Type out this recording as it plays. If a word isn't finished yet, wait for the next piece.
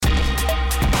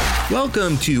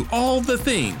Welcome to All the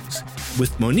Things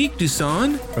with Monique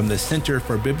Duson from the Center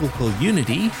for Biblical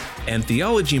Unity and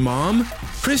Theology Mom,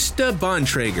 Krista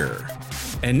Bontrager.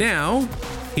 And now,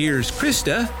 here's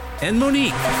Krista and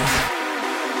Monique.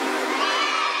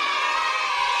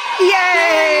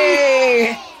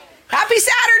 Yay! Happy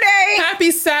Saturday!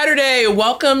 Happy Saturday.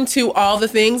 Welcome to All the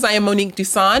Things. I am Monique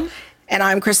Duson. And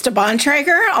I'm Krista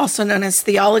Bontrager, also known as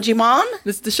Theology Mom.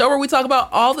 This is the show where we talk about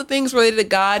all the things related to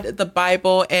God, the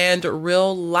Bible, and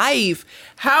real life.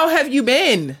 How have you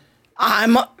been?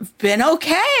 I've been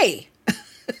okay.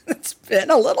 It's been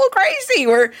a little crazy.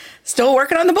 We're still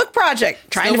working on the book project,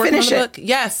 trying to finish it.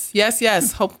 Yes.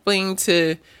 Hoping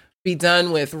to be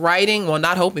done with writing. Well,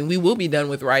 not hoping. We will be done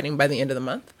with writing by the end of the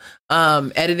month.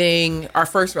 Editing our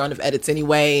first round of edits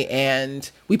anyway.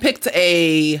 And we picked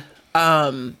a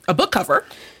book cover.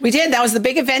 We did. That was the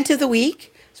big event of the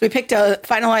week. So we picked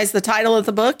finalized the title of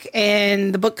the book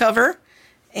and the book cover.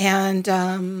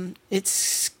 And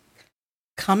it's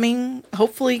coming,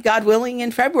 hopefully, God willing,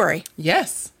 in February.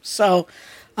 Yes. So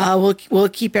we'll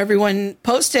keep everyone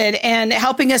posted. And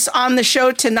helping us on the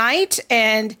show tonight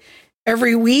and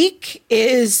every week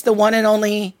is the one and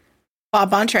only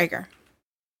Bob Bontrager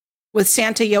with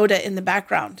Santa Yoda in the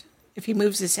background. If he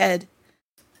moves his head,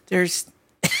 there's...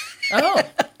 Oh.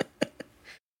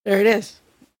 There it is.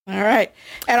 All right.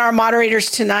 And our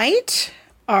moderators tonight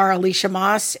are Alicia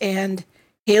Moss and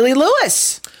Haley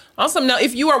Lewis. Awesome. Now,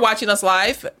 if you are watching us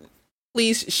live,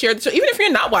 please share the show. Even if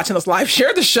you're not watching us live,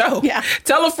 share the show. Yeah.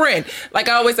 Tell a friend. Like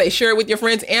I always say, share it with your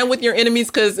friends and with your enemies,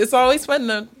 because it's always fun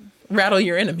to rattle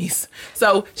your enemies.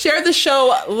 So share the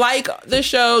show, like the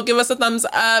show, give us a thumbs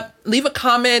up, leave a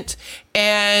comment,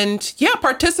 and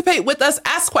participate with us.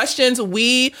 Ask questions.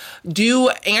 We do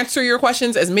answer your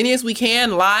questions, as many as we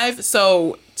can, live.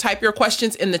 So type your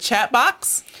questions in the chat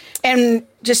box. And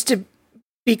just to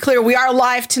be clear, we are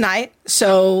live tonight.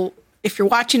 So if you're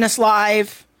watching us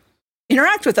live,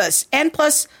 interact with us. And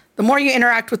plus, the more you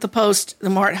interact with the post, the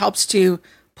more it helps to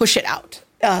push it out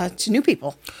to new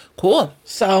people. Cool.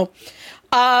 So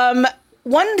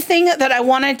one thing that I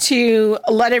wanted to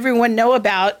let everyone know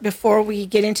about before we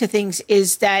get into things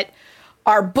is that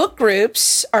our book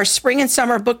groups, our spring and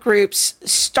summer book groups,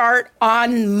 start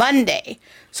on Monday.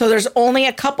 So there's only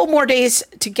a couple more days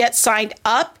to get signed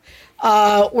up.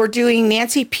 We're doing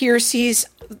Nancy Pearcey's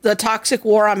The Toxic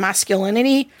War on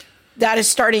Masculinity. That is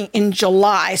starting in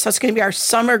July. So it's going to be our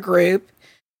summer group.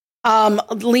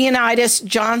 Leonidas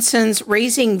Johnson's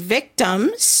Raising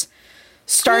Victims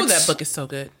starts. Ooh, that book is so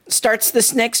good. Starts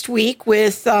this next week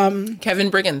with Kevin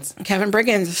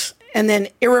Briggins. And then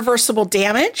Irreversible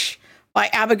Damage by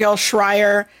Abigail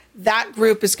Schreier. That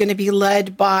group is going to be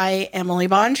led by Emily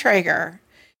Bontrager.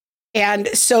 And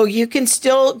so you can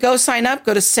still go sign up.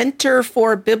 Go to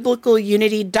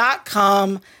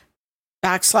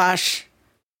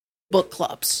centerforbiblical.com/book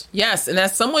clubs. Yes, and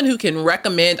as someone who can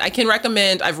recommend,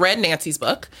 I've read Nancy's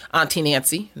book, Auntie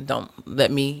Nancy. Don't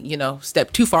let me,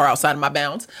 step too far outside of my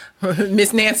bounds.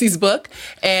 Miss Nancy's book,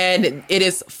 and it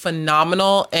is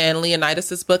phenomenal. And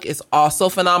Leonidas's book is also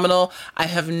phenomenal. I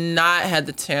have not had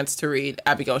the chance to read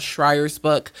Abigail Schreier's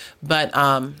book, but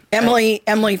Emily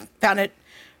found it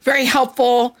very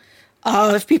helpful.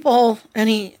 If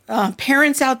any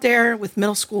parents out there with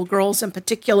middle school girls in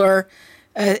particular,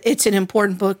 it's an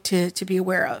important book to be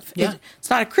aware of. Yeah. It's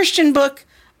not a Christian book,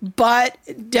 but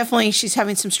definitely she's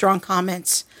having some strong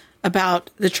comments about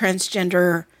the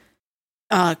transgender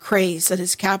craze that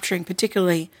is capturing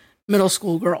particularly middle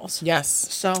school girls. Yes.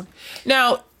 So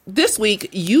now this week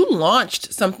you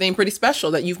launched something pretty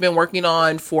special that you've been working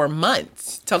on for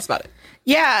months. Tell us about it.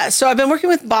 Yeah. So I've been working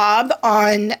with Bob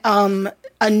on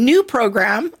a new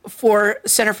program for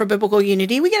Center for Biblical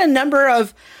Unity. We get a number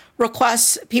of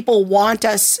requests. People want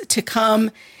us to come,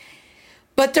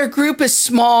 but their group is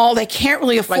small. They can't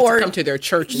really afford to come to their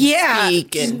church and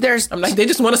speak. And I'm like, they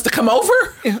just want us to come over?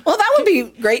 Well, that would be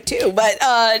great too. But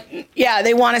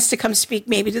they want us to come speak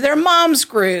maybe to their mom's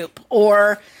group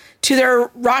or to their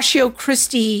Ratio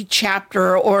Christi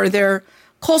chapter or their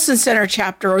Colson Center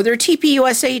chapter or their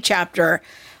TPUSA chapter.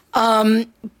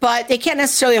 But they can't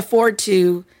necessarily afford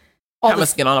to have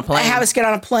us get on a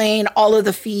plane, all of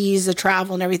the fees, the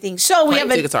travel and everything. So plane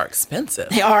tickets are expensive.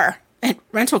 They are. And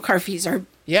rental car fees are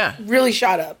really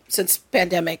shot up since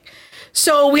pandemic.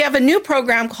 So we have a new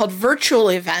program called Virtual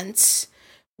Events,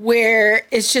 where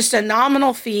it's just a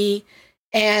nominal fee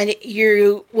and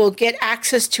you will get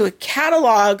access to a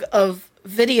catalog of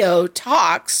video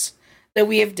talks that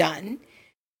we have done.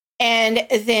 And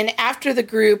then after the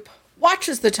group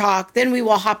watches the talk, then we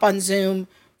will hop on Zoom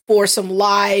for some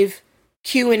live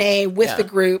Q&A with the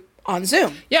group on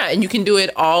Zoom. Yeah, and you can do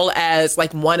it all as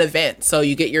like one event. So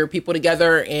you get your people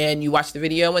together and you watch the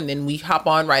video, and then we hop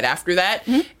on right after that.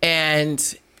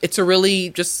 And it's a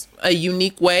really just a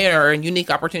unique way or a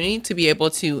unique opportunity to be able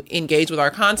to engage with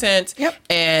our content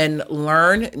and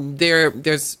learn.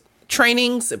 There's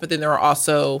trainings, but then there are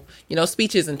also,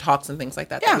 speeches and talks and things like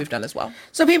that that we've done as well.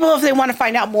 So people, if they want to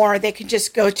find out more, they can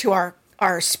just go to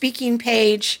our speaking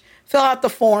page, fill out the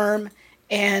form,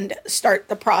 and start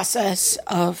the process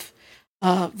of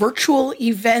virtual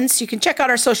events. You can check out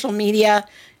our social media.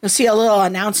 You'll see a little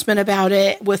announcement about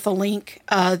it with a link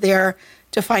there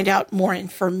to find out more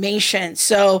information.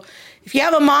 So if you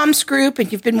have a mom's group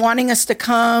and you've been wanting us to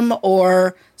come,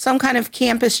 or some kind of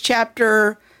campus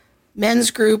chapter, men's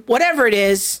group, whatever it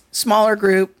is, smaller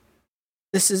group,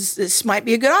 this might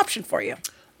be a good option for you.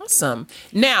 Awesome.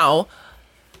 Now,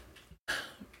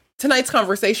 tonight's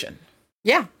conversation.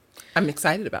 Yeah. I'm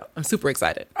super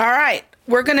excited. All right.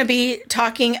 We're going to be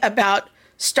talking about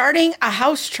starting a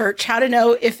house church, how to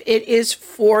know if it is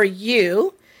for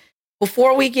you.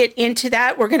 Before we get into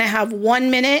that, we're going to have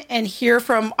 1 minute and hear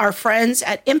from our friends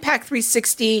at Impact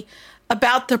 360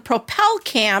 about the Propel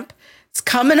Camp. It's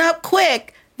coming up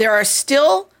quick. There are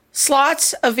still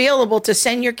slots available to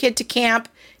send your kid to camp.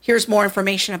 Here's more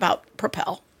information about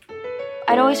Propel.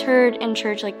 I'd always heard in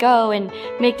church, like, go and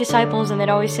make disciples, and they'd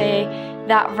always say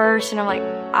that verse, and I'm like,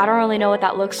 I don't really know what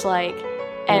that looks like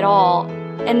at all.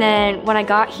 And then when I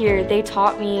got here, they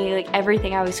taught me like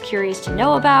everything I was curious to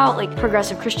know about, like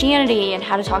progressive Christianity and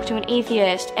how to talk to an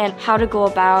atheist and how to go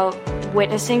about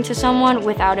witnessing to someone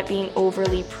without it being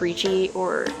overly preachy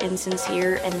or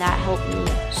insincere, and that helped me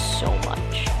so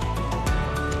much.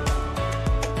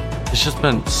 It's just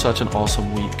been such an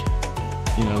awesome week,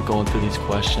 going through these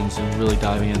questions and really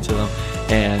diving into them,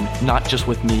 and not just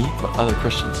with me, but other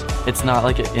Christians. It's not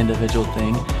like an individual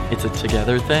thing, it's a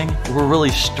together thing. We're really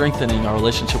strengthening our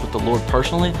relationship with the Lord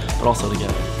personally, but also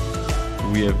together.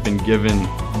 We have been given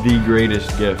the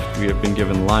greatest gift. We have been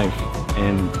given life,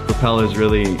 and Propel has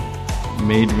really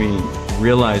made me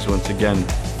realize once again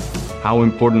how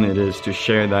important it is to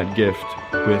share that gift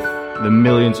with the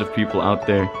millions of people out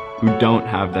there who don't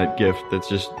have that gift that's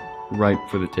just ripe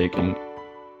for the taking.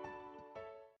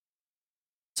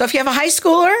 So if you have a high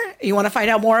schooler, you want to find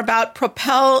out more about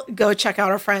Propel, go check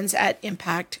out our friends at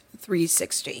Impact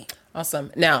 360.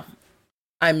 Awesome. Now,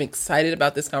 I'm excited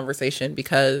about this conversation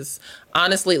because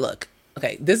honestly, look,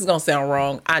 okay, this is going to sound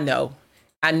wrong. I know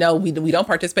we don't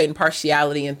participate in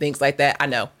partiality and things like that. I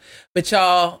know. But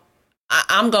y'all,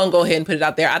 I'm going to go ahead and put it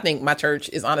out there. I think my church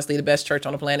is honestly the best church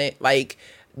on the planet. Like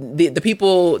the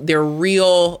people, they're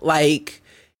real, like,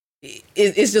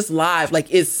 it's just live.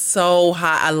 Like, it's so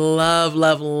high. I love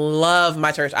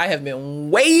my church. I have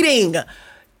been waiting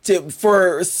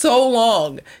for so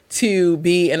long to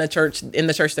be in the church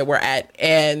that we're at.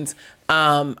 And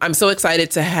I'm so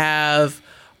excited to have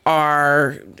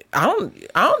our, I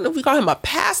don't know if we call him a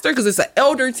pastor because it's an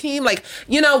elder team. Like,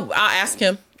 I'll ask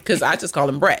him because I just call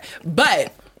him Brett.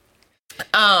 But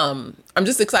I'm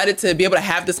just excited to be able to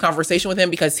have this conversation with him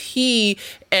because he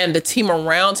and the team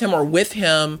around him or with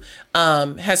him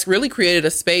has really created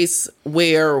a space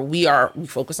where we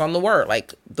focus on the word.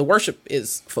 Like the worship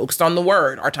is focused on the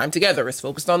word. Our time together is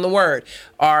focused on the word.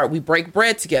 We break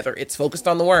bread together. It's focused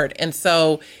on the word. And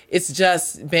so it's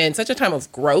just been such a time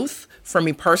of growth for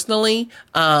me personally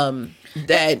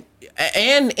that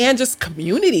and just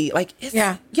community. Like,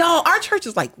 y'all, our church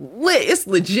is like lit. It's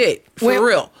legit for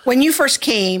real. When you first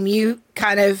came, you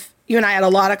and I had a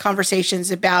lot of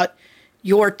conversations about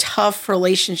your tough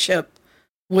relationship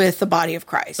with the body of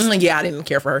Christ. Yeah, I didn't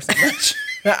care for her so much.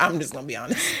 I'm just going to be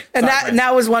honest. And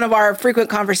that was one of our frequent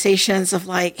conversations of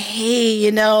like,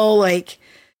 hey, like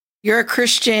you're a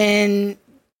Christian,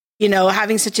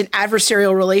 having such an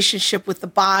adversarial relationship with the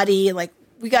body, like,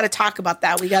 we got to talk about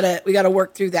that. We got to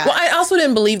work through that. Well, I also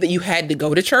didn't believe that you had to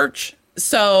go to church.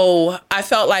 So I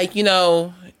felt like,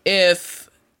 as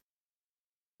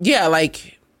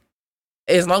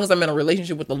long as I'm in a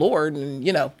relationship with the Lord and,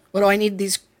 what do I need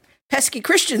these pesky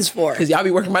Christians for? Because y'all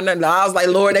be working my nerves. I was like,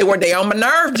 Lord, they on my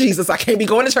nerve, Jesus. I can't be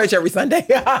going to church every Sunday.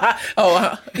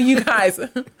 You guys,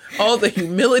 all the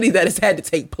humility that has had to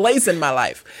take place in my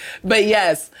life. But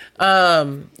yes,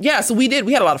 so we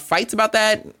had a lot of fights about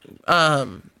that.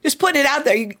 Just putting it out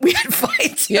there. We had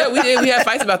fights. Yeah, we did. We had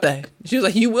fights about that. She was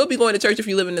like, you will be going to church if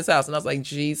you live in this house. And I was like,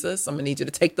 Jesus, I'm going to need you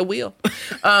to take the wheel.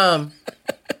 Going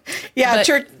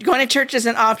to church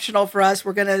isn't optional for us.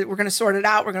 We're gonna sort it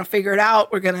out. We're gonna figure it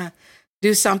out. We're gonna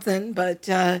do something. But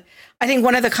I think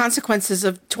one of the consequences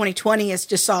of 2020 is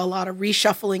just saw a lot of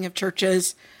reshuffling of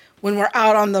churches. When we're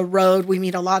out on the road, we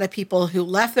meet a lot of people who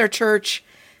left their church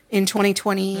in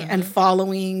 2020 and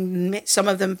following. Some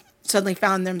of them suddenly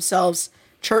found themselves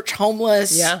church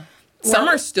homeless. Yeah. Some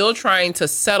are still trying to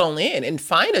settle in and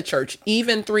find a church,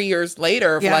 even 3 years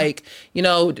later, of like, you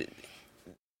know,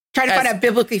 trying to find a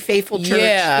biblically faithful church.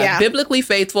 Yeah, biblically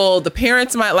faithful. The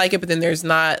parents might like it, but then there's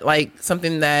not like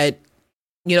something that,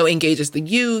 you know, engages the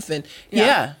youth. And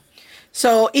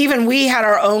So even we had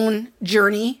our own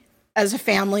journey as a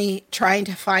family trying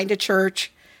to find a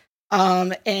church.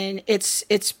 And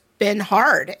it's been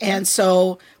hard. And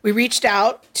so we reached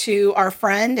out to our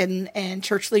friend and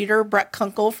church leader, Brett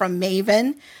Kunkel from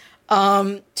Maven,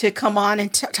 to come on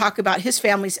and talk about his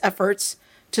family's efforts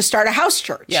to start a house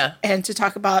church. Yeah. And to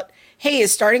talk about, hey,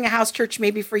 is starting a house church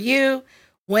maybe for you?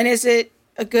 When is it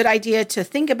a good idea to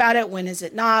think about it? When is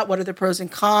it not? What are the pros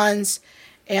and cons?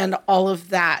 And all of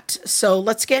that. So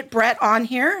let's get Brett on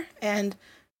here and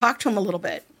talk to him a little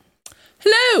bit.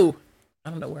 Hello. I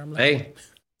don't know where I'm looking. Hey,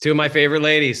 two of my favorite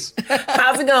ladies.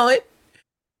 How's it going?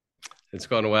 It's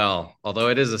going well. Although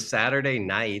it is a Saturday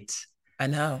night. I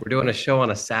know. We're doing a show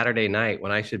on a Saturday night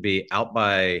when I should be out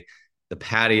by the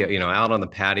patio, you know, out on the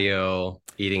patio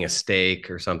eating a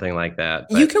steak or something like that.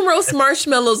 But you can roast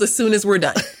marshmallows as soon as we're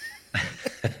done.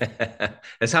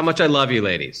 That's how much I love you,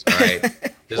 ladies. All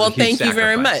right. Well, thank you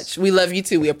very much. We love you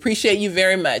too. We appreciate you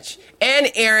very much. And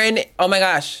Aaron, oh my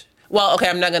gosh. Well, okay,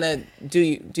 I'm not going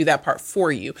to do that part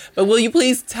for you, but will you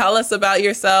please tell us about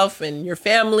yourself and your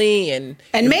family and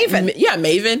Maven? Yeah,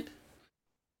 Maven.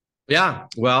 Yeah.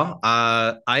 Well,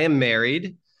 I am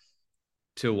married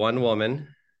to one woman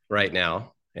right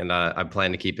now, and I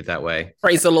plan to keep it that way.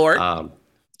 Praise the Lord.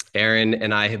 Aaron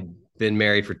and I have been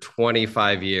married for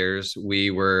 25 years.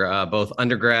 We were both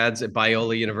undergrads at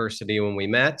Biola University when we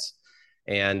met.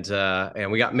 And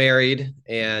we got married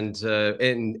and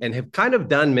have kind of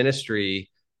done ministry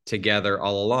together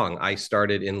all along. I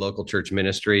started in local church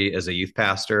ministry as a youth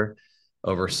pastor,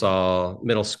 oversaw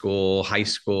middle school, high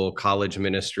school, college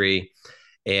ministry,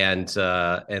 and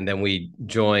then we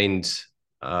joined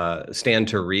Stand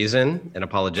to Reason, an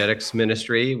apologetics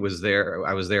ministry.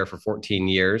 I was there for 14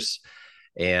 years.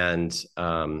 And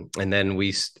then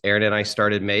Aaron and I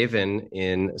started Maven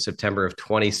in September of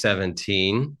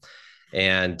 2017.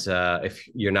 And if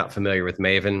you're not familiar with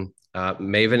Maven,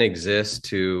 Maven exists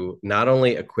to not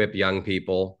only equip young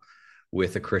people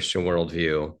with a Christian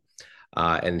worldview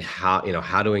and how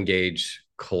to engage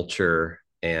culture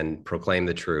and proclaim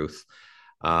the truth,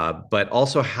 but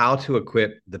also how to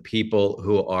equip the people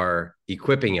who are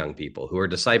equipping young people, who are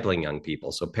discipling young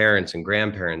people. So parents and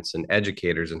grandparents and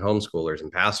educators and homeschoolers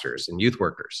and pastors and youth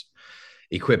workers,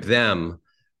 equip them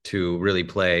to really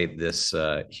play this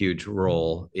huge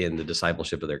role in the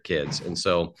discipleship of their kids. And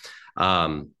so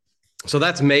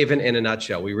that's Maven in a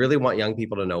nutshell. We really want young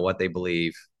people to know what they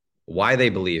believe, why they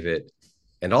believe it,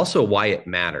 and also why it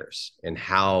matters and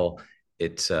how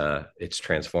it's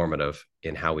transformative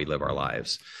in how we live our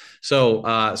lives. So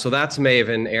that's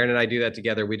Maven. Aaron and I do that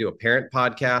together. We do a parent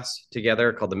podcast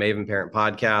together called the Maven Parent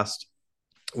Podcast.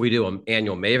 We do an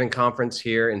annual Maven conference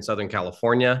here in Southern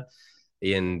California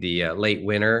in the late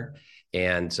winter.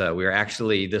 And we're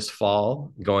actually this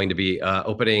fall going to be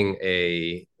opening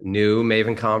a new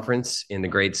Maven conference in the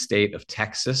great state of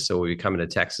Texas. So we'll be coming to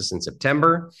Texas in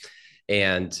September.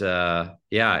 And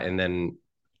and then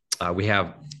we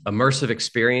have immersive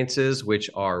experiences, which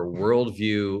are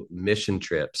worldview mission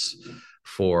trips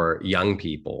for young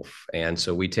people. And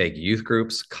so we take youth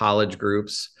groups, college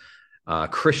groups,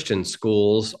 Christian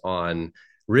schools on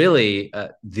really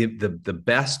the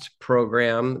best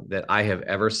program that I have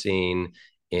ever seen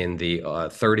in the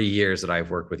 30 years that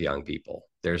I've worked with young people.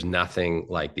 There's nothing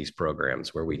like these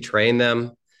programs where we train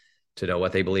them to know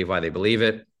what they believe, why they believe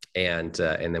it, and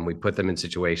then we put them in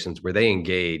situations where they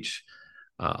engage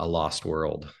a lost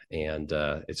world, and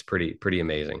it's pretty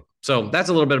amazing. So that's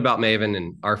a little bit about Maven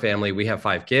and our family. We have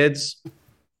 5 kids.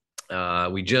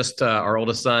 We just our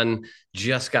oldest son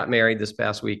just got married this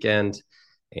past weekend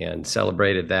and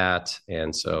celebrated that.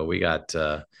 And so we got,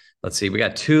 we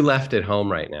got 2 left at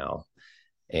home right now.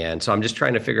 And so I'm just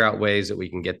trying to figure out ways that we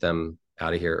can get them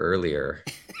out of here earlier.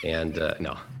 And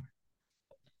no.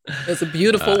 It was a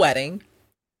beautiful wedding.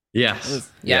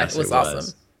 Yes. It was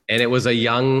awesome. And it was a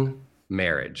young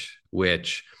marriage,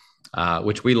 which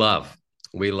we love.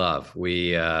 We love.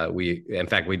 We in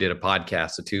fact, we did a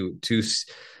podcast, a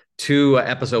two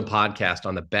episode podcast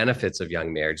on the benefits of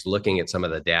young marriage, looking at some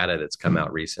of the data that's come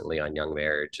out recently on young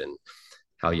marriage and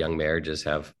how young marriages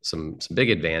have some big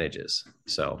advantages.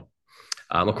 So,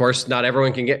 of course, not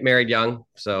everyone can get married young.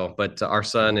 So, but our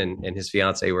son and his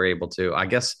fiance were able to. I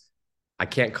guess I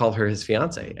can't call her his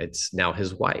fiance. It's now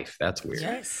his wife. That's weird.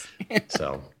 Yes.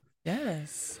 So.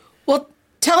 Yes. Well,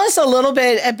 tell us a little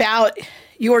bit about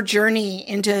your journey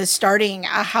into starting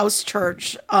a house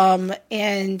church,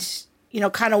 and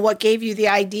kind of what gave you the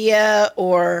idea,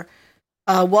 or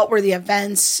what were the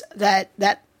events that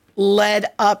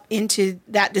led up into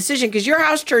that decision? Because your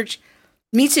house church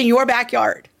meets in your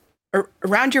backyard or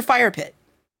around your fire pit.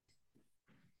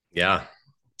 Yeah.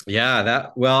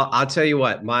 Well, I'll tell you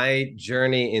what, my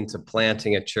journey into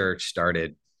planting a church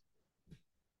started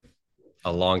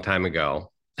a long time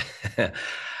ago.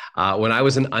 When I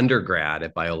was an undergrad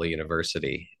at Biola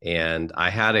University, and I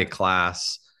had a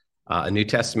class, a New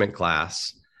Testament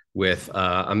class, with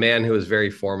a man who was very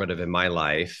formative in my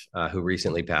life, who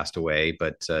recently passed away,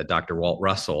 but Dr. Walt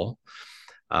Russell.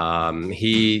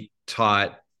 He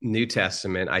taught New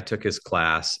Testament. I took his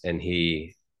class, and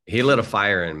he lit a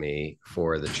fire in me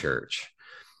for the church.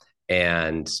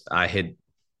 And I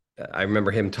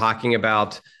remember him talking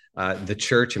about the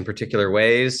church in particular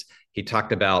ways. He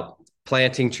talked about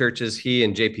planting churches. He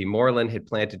and J.P. Moreland had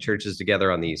planted churches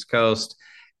together on the East Coast.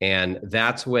 And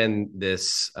that's when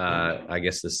this,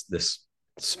 this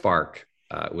spark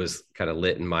was kind of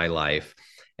lit in my life.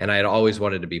 And I had always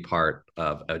wanted to be part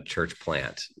of a church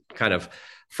plant, kind of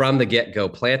from the get-go,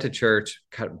 plant a church,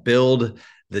 kind of build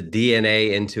the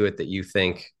DNA into it that you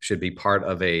think should be part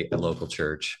of a local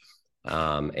church.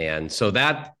 And so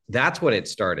that's when it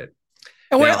started.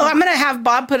 And I'm going to have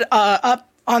Bob put up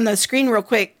on the screen real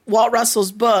quick, Walt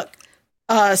Russell's book,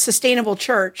 Sustainable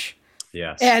Church.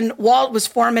 Yes. And Walt was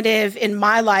formative in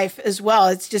my life as well.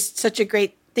 It's just such a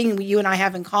great thing you and I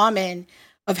have in common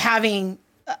of having,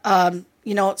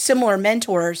 similar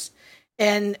mentors.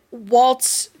 And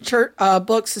Walt's church,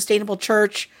 book, Sustainable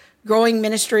Church, Growing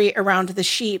Ministry Around the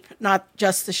Sheep, Not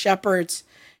Just the Shepherds,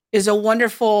 is a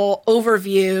wonderful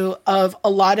overview of a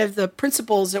lot of the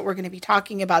principles that we're going to be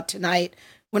talking about tonight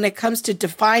when it comes to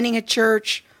defining a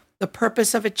church, the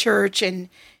purpose of a church, and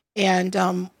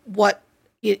what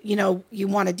you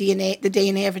want the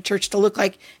DNA of a church to look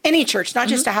like. Any church, not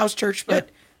just a house church, but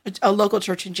a local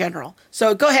church in general.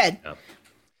 So go ahead.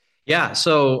 Yeah.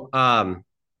 So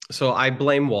I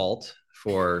blame Walt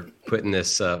for putting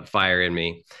this fire in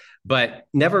me, but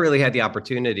never really had the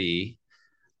opportunity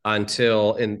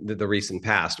until in the recent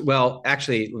past. Well,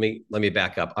 actually, let me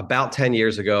back up. About 10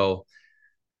 years ago,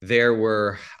 there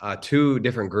were two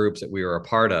different groups that we were a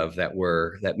part of that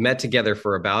met together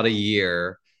for about a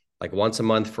year, like once a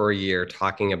month for a year,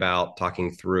 talking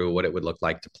through what it would look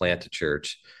like to plant a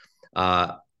church.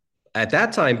 At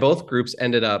that time, both groups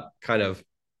ended up kind of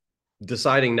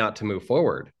deciding not to move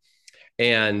forward.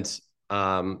 And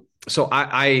so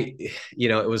I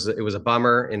it was a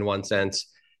bummer in one sense.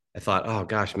 I thought, oh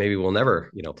gosh, maybe we'll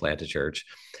never, plant a church.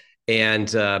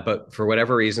 And, but for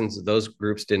whatever reasons, those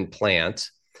groups didn't plant.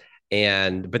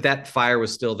 But that fire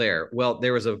was still there. Well,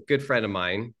 there was a good friend of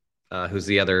mine, who's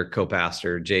the other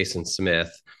co-pastor, Jason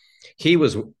Smith. He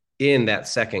was in that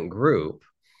second group.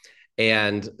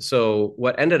 And so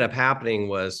what ended up happening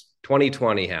was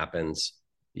 2020 happens.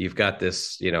 You've got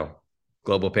this,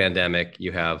 global pandemic.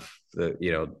 You have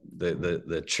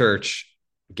the church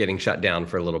getting shut down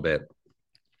for a little bit.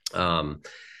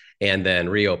 And then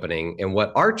reopening. And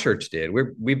what our church did,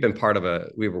 we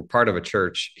were part of a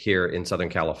church here in Southern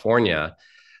California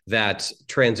that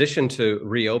transitioned to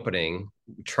reopening,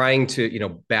 trying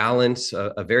to, balance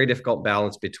a very difficult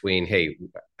balance between, hey,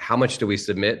 how much do we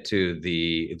submit to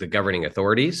the governing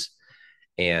authorities?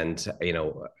 And,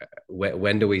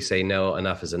 when do we say no,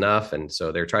 enough is enough? And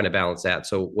so they're trying to balance that.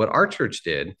 So what our church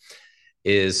did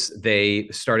is they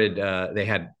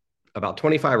had about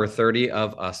 25 or 30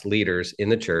 of us leaders in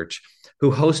the church who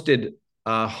hosted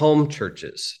home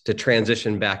churches to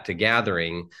transition back to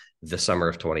gathering the summer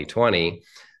of 2020.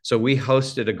 So we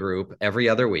hosted a group every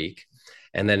other week.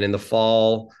 And then in the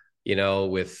fall,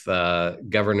 with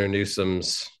Governor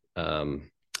Newsom's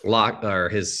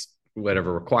his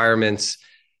whatever requirements,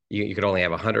 you could only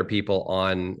have 100 people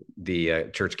on the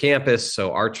church campus.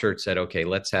 So our church said, okay,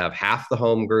 let's have half the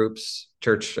home groups,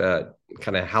 church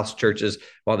kind of house churches,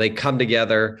 while they come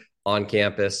together on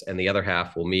campus, and the other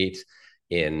half will meet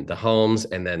in the homes.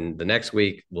 And then the next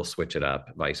week we'll switch it up,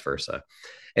 vice versa.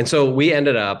 And so we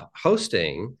ended up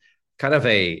hosting kind of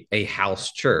a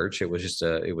house church. It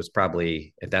was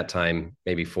probably at that time,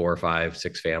 maybe 4 or 5,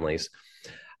 6 families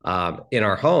in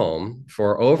our home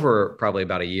for over probably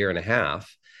about a year and a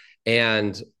half.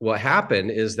 And what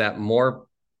happened is that more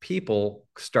people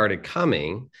started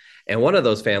coming. And one of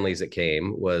those families that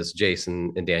came was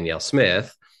Jason and Danielle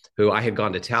Smith, who I had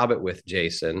gone to Talbot with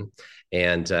Jason,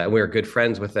 and we were good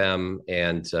friends with them.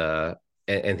 And so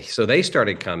they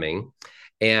started coming.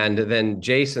 And then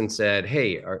Jason said,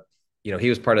 hey, he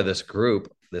was part of this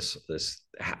group.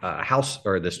 house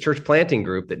or this church planting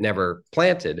group that never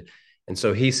planted. And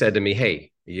so he said to me,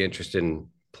 "Hey, are you interested in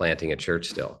planting a church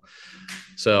still?"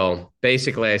 So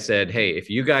basically I said, "Hey, if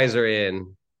you guys are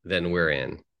in, then we're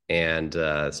in." And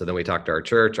so then we talked to our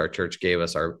church. Our church gave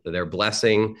us their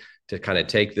blessing to kind of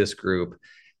take this group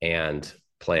and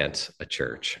plant a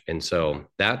church. And so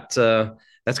that's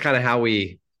kind of how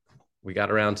we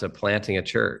got around to planting a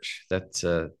church. That's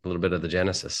a little bit of the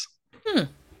genesis. I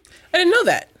didn't know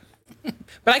that.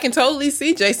 But I can totally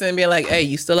see Jason being like, "Hey,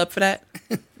 you still up for that?"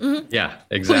 Mm-hmm. Yeah,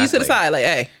 exactly. Pull you to the side, like,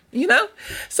 "Hey, you know."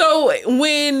 So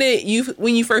when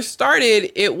you first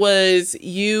started, it was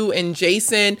you and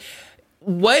Jason.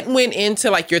 What went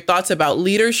into like your thoughts about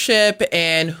leadership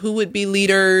and who would be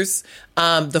leaders,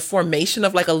 the formation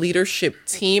of like a leadership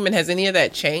team, and has any of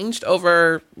that changed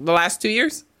over the last 2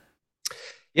 years?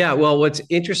 Yeah, well, what's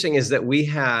interesting is that we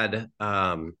had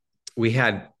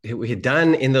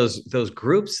done in those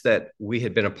groups that we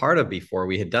had been a part of before.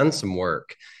 We had done some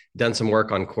work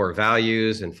on core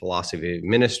values and philosophy of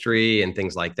ministry and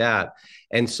things like that.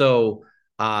 And so,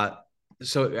 I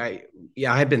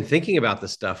had been thinking about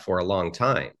this stuff for a long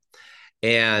time,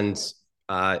 and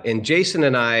Jason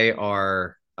and I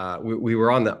are we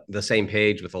were on the same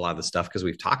page with a lot of the stuff because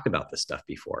we've talked about this stuff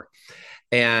before.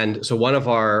 And so one of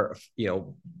our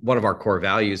core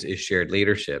values is shared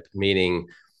leadership, meaning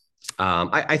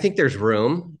I think there's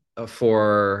room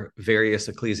for various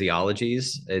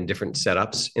ecclesiologies and different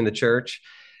setups in the church.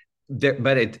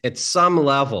 But at some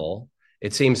level,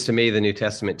 it seems to me the New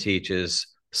Testament teaches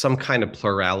some kind of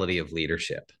plurality of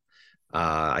leadership.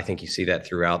 I think you see that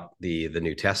throughout the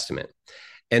New Testament.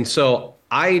 And so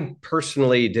I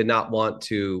personally did not want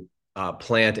to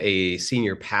plant a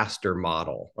senior pastor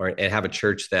model and have a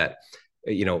church that,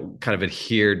 kind of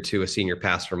adhered to a senior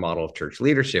pastor model of church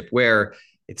leadership, where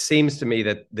it seems to me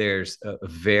that there's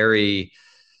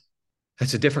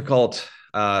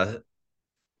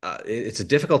it's a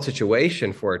difficult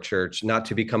situation for a church not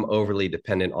to become overly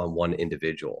dependent on one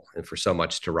individual and for so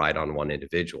much to ride on one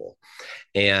individual.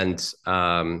 And,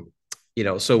 so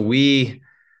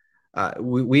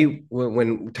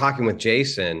when talking with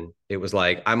Jason, it was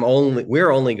like,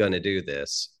 we're only going to do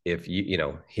this if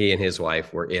he and his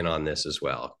wife were in on this as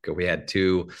well. We had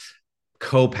two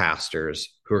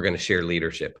co-pastors who are going to share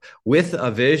leadership with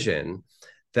a vision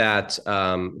that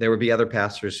there would be other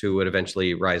pastors who would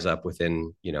eventually rise up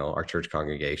within, our church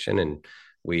congregation, and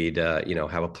we'd,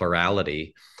 have a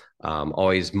plurality,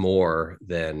 always more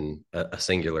than a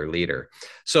singular leader.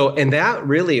 So, and that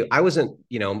really, I was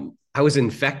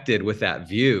infected with that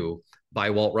view by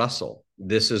Walt Russell.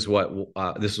 This was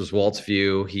Walt's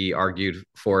view. He argued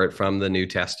for it from the New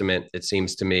Testament. It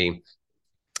seems to me,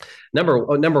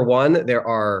 number one,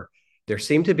 there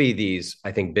seem to be these,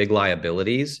 I think, big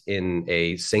liabilities in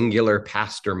a singular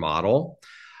pastor model.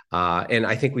 And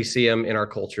I think we see them in our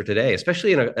culture today,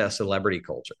 especially in a celebrity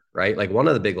culture, right? Like, one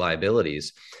of the big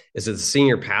liabilities is that the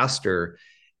senior pastor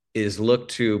is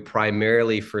looked to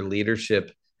primarily for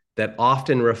leadership that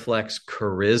often reflects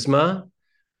charisma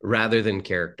rather than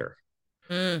character,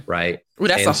 right? Ooh,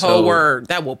 that's a whole word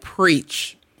that will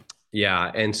preach.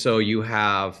 Yeah. And so you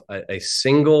have a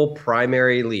single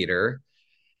primary leader,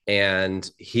 and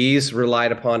he's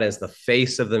relied upon as the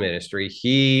face of the ministry.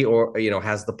 He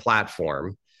has the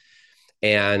platform.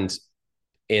 And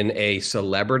in a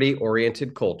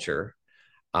celebrity-oriented culture,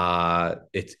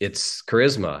 it's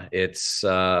charisma,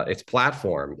 it's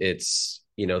platform, it's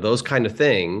those kind of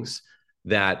things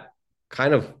that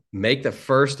kind of make the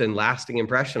first and lasting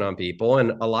impression on people.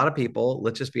 And a lot of people,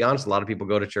 let's just be honest, a lot of people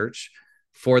go to church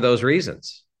for those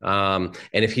reasons. And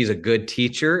if he's a good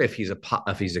teacher, if he's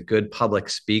a good public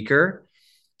speaker,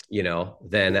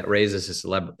 then that raises his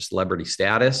celebrity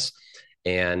status.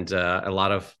 And a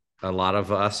lot of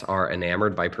us are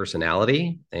enamored by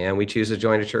personality, and we choose to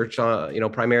join a church,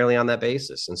 primarily on that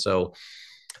basis. And so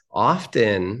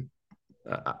often,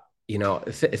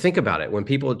 think about it. When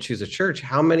people choose a church,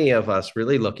 how many of us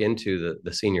really look into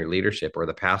the senior leadership or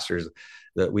the pastors,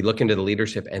 that we look into the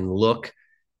leadership and look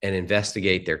and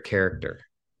investigate their character,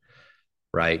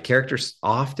 right? Character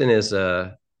often is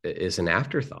an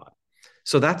afterthought.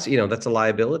 So that's a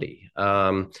liability.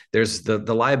 There's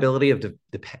the liability of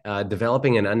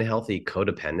developing an unhealthy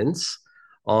codependence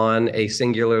on a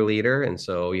singular leader. And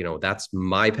so, that's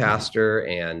my pastor.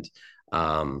 And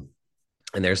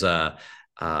there's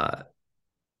I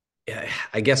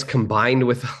guess, combined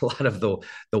with a lot of the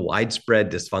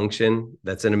widespread dysfunction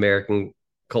that's in American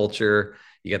culture,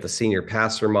 you got the senior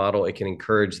pastor model. It can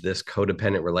encourage this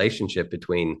codependent relationship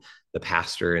between the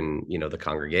pastor and, the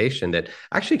congregation that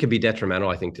actually could be detrimental,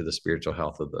 I think, to the spiritual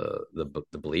health of the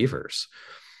believers.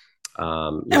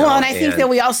 And I think that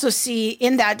we also see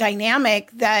in that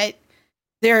dynamic that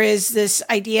there is this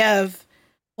idea of,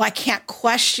 well, I can't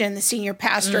question the senior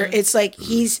pastor. It's like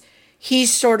he's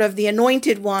sort of the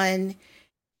anointed one,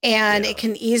 and it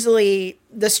can easily,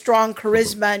 the strong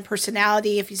charisma and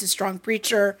personality, if he's a strong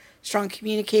preacher, strong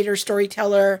communicator,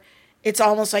 storyteller, it's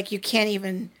almost like you can't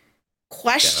even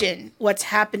question what's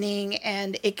happening,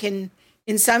 and it can,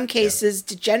 in some cases,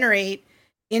 degenerate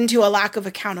into a lack of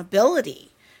accountability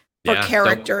for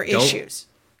character issues.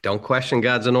 Don't question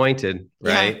God's anointed,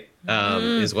 right?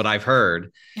 Is what I've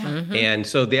heard. And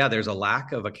so, there's a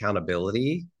lack of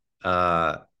accountability,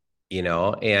 and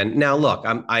now look,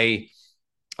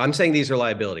 I'm saying these are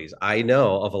liabilities. I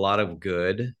know of a lot of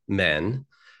good men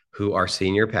who are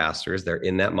senior pastors. They're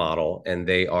in that model, and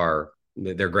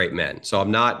they're great men. So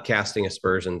I'm not casting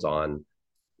aspersions on,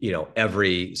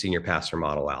 every senior pastor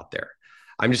model out there.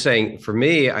 I'm just saying, for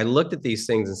me, I looked at these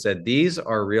things and said, these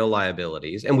are real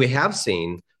liabilities. And we have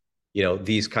seen,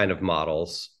 these kind of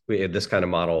models, this kind of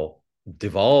model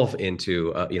devolve into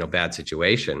a, bad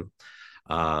situation.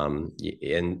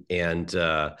 You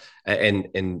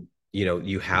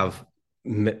have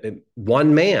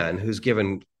one man who's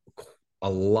given a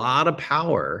lot of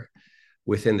power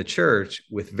within the church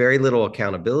with very little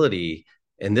accountability.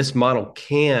 And this model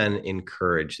can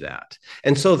encourage that.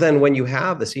 And so then when you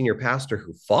have the senior pastor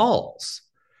who falls,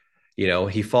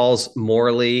 he falls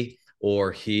morally,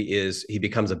 or he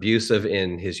becomes abusive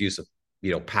in his use of,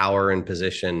 power and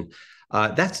position,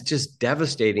 that's just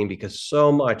devastating, because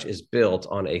so much is built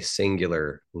on a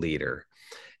singular leader.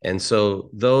 And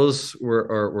so those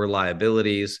were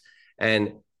liabilities.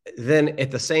 And then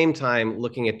at the same time,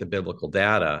 looking at the biblical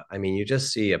data, you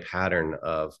just see a pattern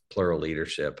of plural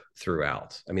leadership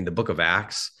throughout. The book of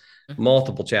Acts,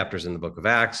 multiple chapters in the book of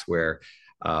Acts where,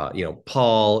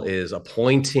 Paul is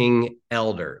appointing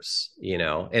elders,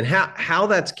 and how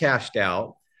that's cashed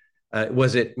out.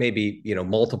 Was it maybe,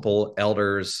 multiple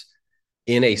elders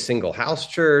in a single house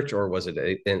church, or was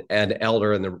it an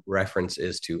elder, and the reference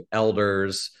is to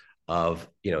elders of,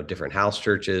 different house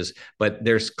churches? But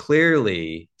there's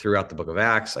clearly throughout the book of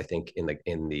Acts, I think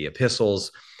in the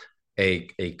epistles, a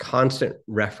constant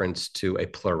reference to a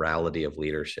plurality of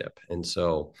leadership. And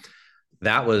so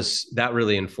that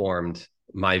really informed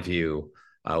my view.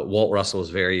 Walt Russell was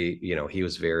very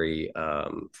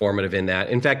formative in that.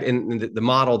 In fact, in the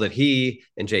model that he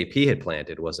and JP had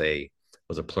planted was a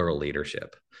plural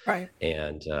leadership. Right.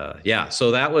 And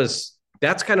so that was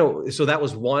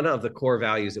one of the core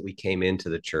values that we came into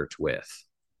the church with.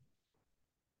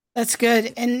 That's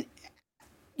good. And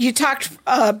you talked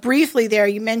briefly there,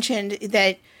 you mentioned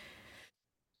that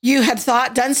you had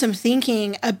done some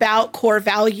thinking about core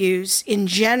values in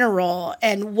general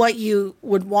and what you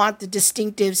would want the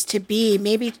distinctives to be.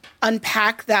 Maybe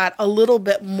unpack that a little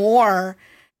bit more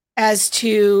as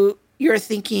to your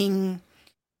thinking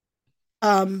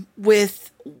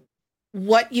with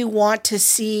what you want to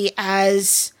see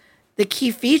as the key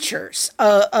features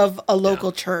of a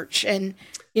local church, and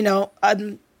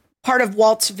part of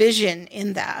Walt's vision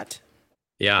in that.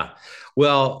 Yeah.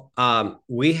 Well,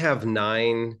 we have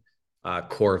 9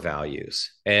 core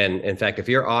values. And in fact, if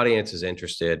your audience is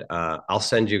interested, I'll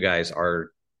send you guys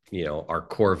our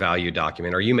core value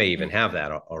document, or you may even have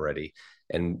that already.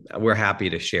 And we're happy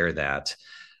to share that.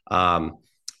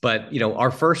 But,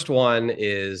 our first one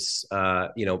is,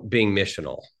 being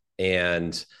missional,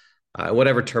 and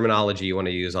whatever terminology you want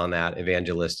to use on that,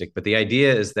 evangelistic. But the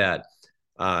idea is that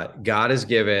God has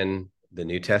given the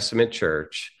New Testament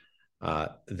church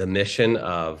the mission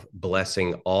of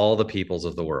blessing all the peoples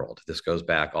of the world. This goes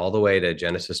back all the way to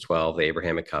Genesis 12, the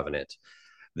Abrahamic covenant.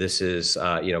 This is,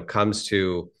 comes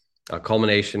to a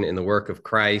culmination in the work of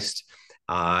Christ.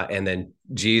 And then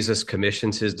Jesus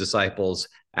commissions his disciples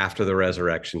after the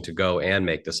resurrection to go and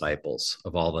make disciples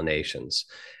of all the nations.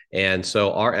 And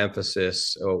so our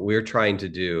emphasis, we're trying to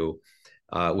do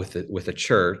with a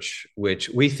church, which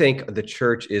we think the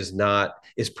church is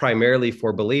primarily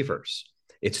for believers.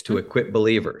 It's to equip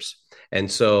believers. And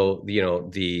so,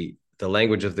 the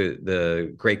language of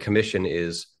the Great Commission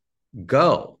is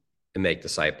go and make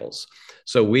disciples.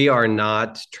 So we are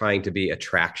not trying to be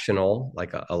attractional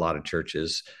like a lot of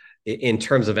churches in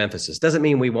terms of emphasis. Doesn't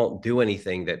mean we won't do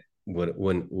anything that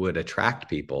would attract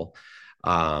people,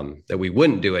 that we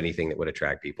wouldn't do anything that would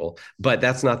attract people, but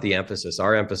that's not the emphasis.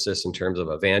 Our emphasis in terms of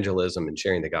evangelism and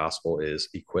sharing the gospel is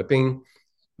equipping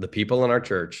the people in our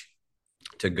church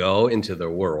to go into the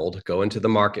world, go into the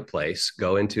marketplace,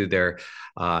 go into their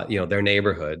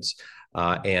neighborhoods,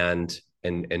 and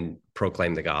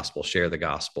proclaim the gospel, share the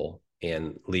gospel,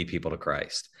 and lead people to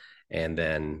Christ. And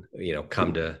then,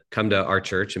 come to our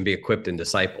church and be equipped and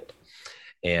discipled.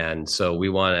 And so we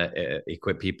want to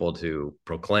equip people to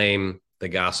proclaim the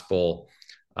gospel,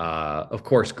 of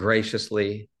course,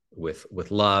 graciously,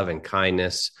 with love and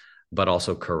kindness, but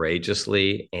also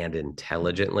courageously and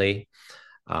intelligently.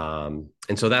 And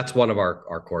so that's one of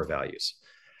our core values.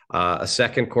 A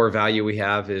second core value we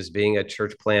have is being a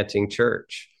church planting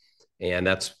church. And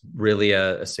that's really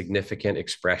a significant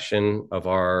expression of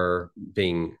our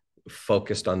being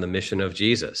focused on the mission of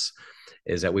Jesus,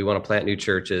 is that we want to plant new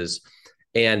churches.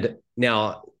 And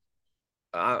now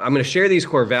I'm going to share these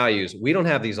core values. We don't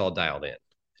have these all dialed in.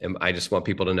 And I just want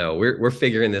people to know we're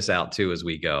figuring this out too as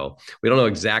we go. We don't know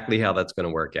exactly how that's going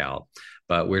to work out,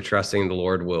 but we're trusting the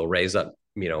Lord will raise up,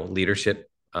 leadership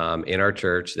in our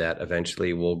church that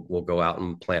eventually will go out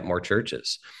and plant more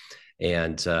churches.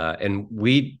 And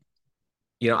we,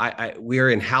 we are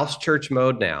in house church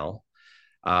mode now.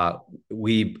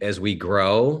 As we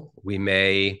grow, we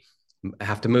may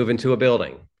have to move into a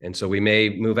building. And so we may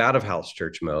move out of house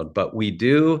church mode, but we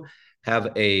do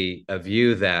have a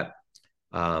view that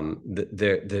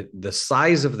the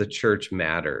size of the church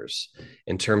matters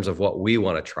in terms of what we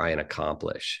want to try and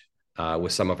accomplish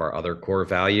with some of our other core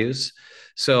values.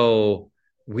 So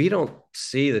we don't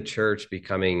see the church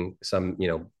becoming some,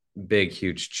 big,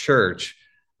 huge church.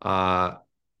 There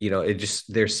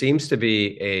seems to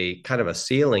be a kind of a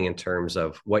ceiling in terms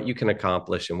of what you can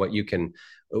accomplish and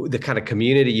the kind of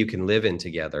community you can live in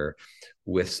together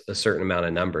with a certain amount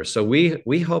of numbers. So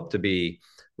we hope to be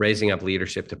raising up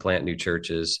leadership to plant new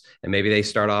churches, and maybe they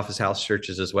start off as house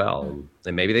churches as well,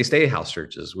 and maybe they stay house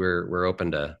churches. We're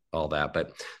open to all that.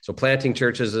 But so planting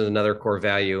churches is another core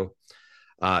value.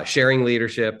 Sharing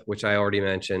leadership, which I already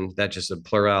mentioned, that's just a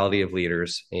plurality of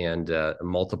leaders and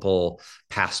multiple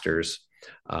pastors.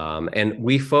 And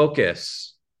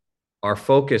our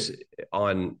focus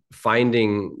on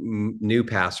finding new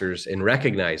pastors and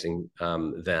recognizing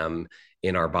them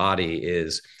in our body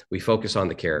is we focus on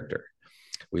the character.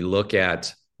 We look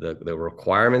at the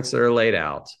requirements that are laid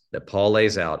out, that Paul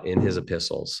lays out in his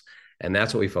epistles, and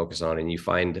that's what we focus on. And you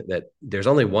find that there's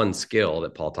only one skill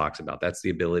that Paul talks about. That's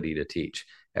the ability to teach.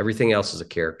 Everything else is a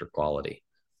character quality.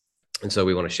 And so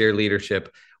we want to share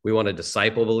leadership. We want to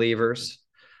disciple believers.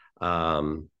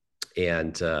 That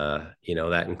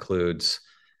includes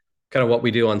kind of what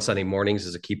we do on Sunday mornings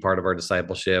is a key part of our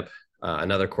discipleship.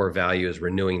 Another core value is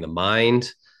renewing the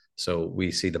mind. So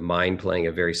we see the mind playing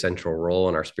a very central role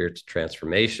in our spiritual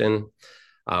transformation.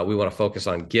 We want to focus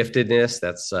on giftedness.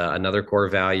 That's another core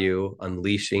value,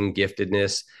 unleashing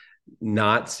giftedness,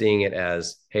 not seeing it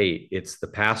as, hey, it's the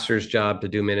pastor's job to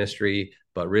do ministry,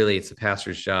 but really it's the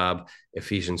pastor's job,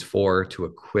 Ephesians 4, to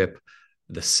equip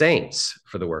the saints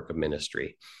for the work of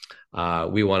ministry.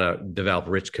 We want to develop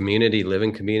rich community, live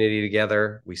in community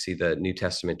together. We see the New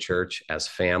Testament church as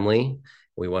family.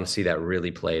 We want to see that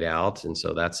really played out. And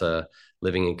so that's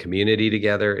living in community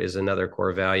together is another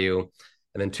core value.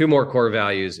 And then two more core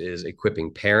values is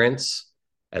equipping parents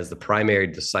as the primary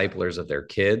disciplers of their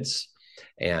kids,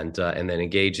 and then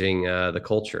engaging the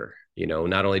culture.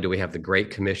 Not only do we have the Great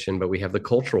Commission, but we have the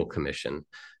Cultural Commission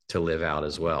to live out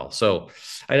as well. So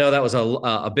I know that was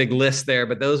a big list there,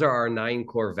 but those are our 9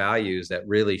 core values that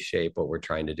really shape what we're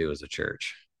trying to do as a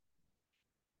church.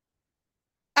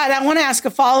 And I want to ask a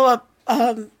follow-up,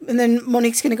 and then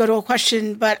Monique's going to go to a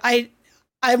question, but I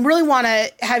really want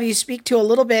to have you speak to a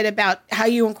little bit about how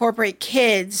you incorporate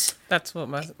kids. That's what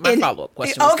my follow-up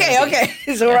question was. Okay.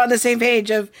 So we're on the same page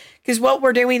because what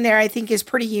we're doing there, I think, is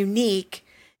pretty unique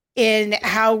in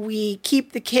how we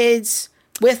keep the kids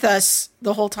with us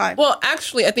the whole time. Well,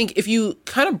 actually, I think if you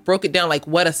kind of broke it down, like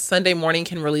what a Sunday morning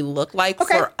can really look like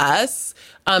for us,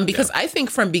 because I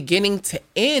think from beginning to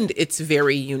end, it's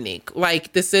very unique.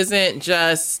 Like this isn't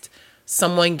just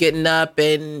someone getting up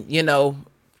and,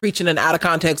 preaching an out of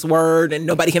context word and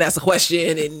nobody can ask a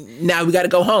question and now we got to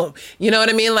go home. You know what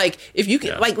I mean? Like if you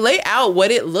can lay out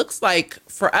what it looks like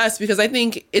for us, because I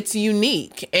think it's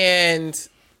unique and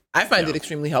I find it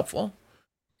extremely helpful.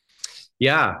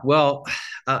 Yeah. Well,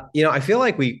 I feel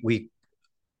like we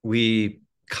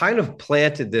kind of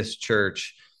planted this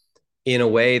church in a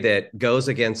way that goes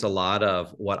against a lot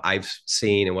of what I've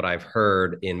seen and what I've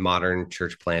heard in modern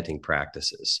church planting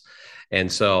practices.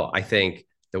 And so I think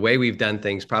the way we've done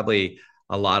things, probably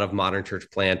a lot of modern church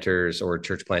planters or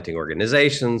church planting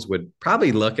organizations would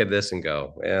probably look at this and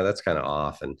go, yeah, that's kind of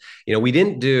off. And, we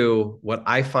didn't do what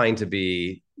I find to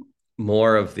be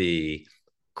more of the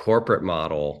corporate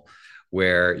model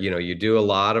where, you do a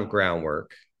lot of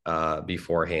groundwork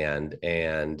beforehand,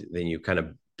 and then you kind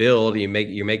of build, you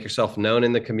make yourself known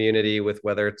in the community with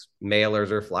whether it's mailers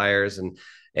or flyers,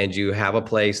 and you have a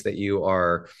place that you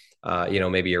are,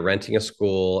 maybe you're renting a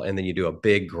school, and then you do a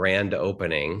big grand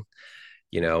opening,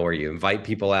 where you invite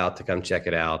people out to come check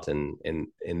it out and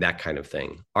that kind of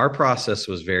thing. Our process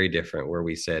was very different, where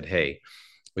we said, hey,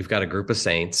 we've got a group of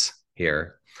saints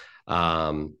here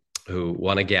who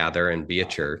want to gather and be a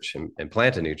church and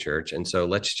plant a new church. And so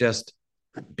let's just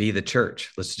be the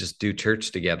church. Let's just do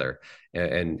church together.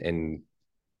 And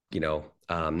we're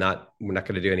not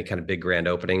going to do any kind of big grand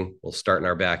opening. We'll start in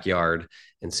our backyard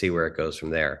and see where it goes from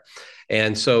there.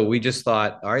 And so we just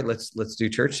thought, all right, let's do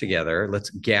church together. Let's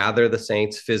gather the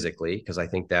saints physically, because I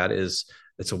think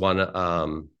it's one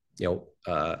that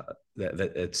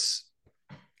it's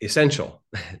essential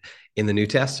in the New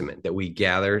Testament that we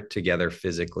gather together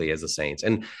physically as the saints.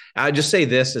 And I just say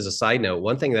this as a side note,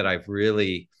 one thing that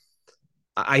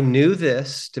I knew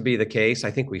this to be the case.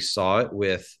 I think we saw it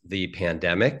with the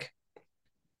pandemic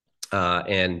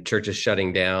and churches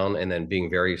shutting down and then being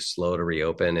very slow to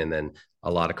reopen, and then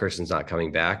a lot of Christians not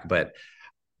coming back. But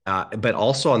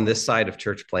also on this side of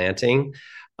church planting,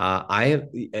 I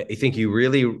think you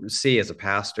really see as a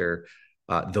pastor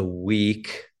the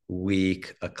weak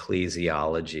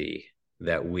ecclesiology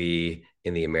that we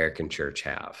in the American church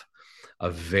have.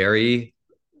 A very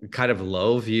kind of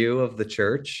low view of the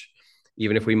church,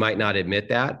 even if we might not admit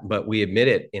that, but we admit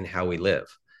it in how we live,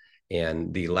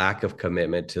 and the lack of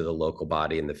commitment to the local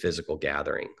body and the physical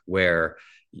gathering, where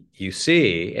you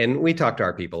see, and we talk to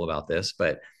our people about this,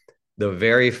 but the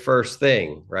very first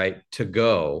thing, right, to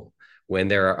go when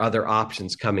there are other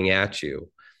options coming at you,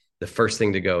 the first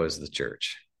thing to go is the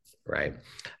church, right?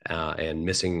 And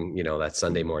missing, that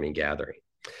Sunday morning gathering.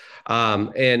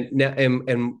 And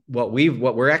what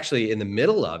we're actually in the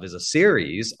middle of is a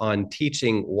series on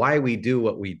teaching why we do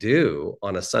what we do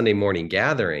on a Sunday morning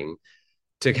gathering,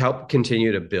 to help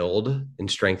continue to build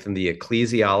and strengthen the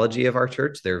ecclesiology of our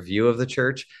church, their view of the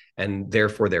church, and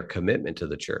therefore their commitment to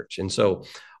the church. And so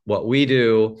what we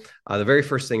do, the very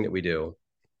first thing that we do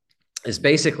is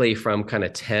basically from kind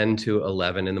of 10 to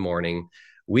 11 in the morning,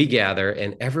 we gather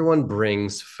and everyone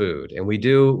brings food, and we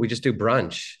just do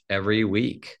brunch every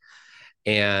week.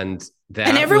 And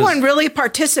everyone really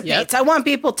participates. Yep. I want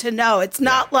people to know it's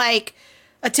not like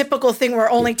a typical thing where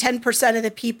only 10% of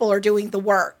the people are doing the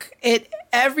work.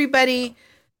 Everybody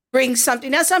brings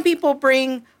something. Now, some people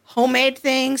bring homemade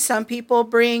things. Some people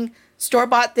bring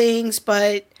store-bought things,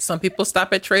 but some people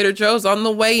stop at Trader Joe's on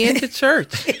the way into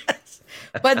church. Yes.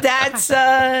 But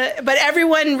but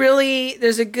everyone really,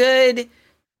 there's a good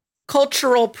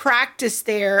cultural practice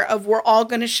there of we're all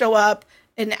going to show up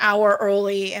an hour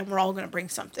early and we're all going to bring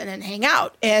something and hang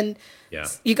out. And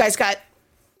you guys got,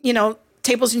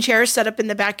 tables and chairs set up in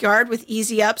the backyard with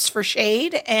easy ups for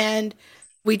shade, and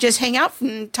we just hang out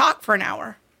and talk for an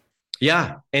hour.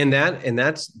 Yeah. And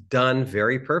that's done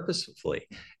very purposefully.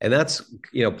 And that's,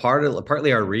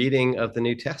 partly our reading of the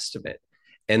New Testament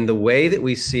and the way that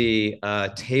we see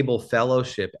table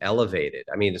fellowship elevated.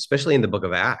 I mean, especially in the book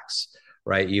of Acts,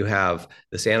 right? You have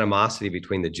this animosity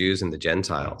between the Jews and the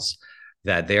Gentiles,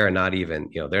 that they are not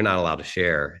even, they're not allowed to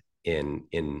share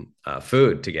in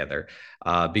food together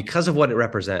because of what it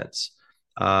represents.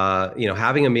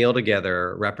 Having a meal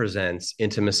together represents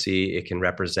intimacy. It can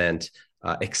represent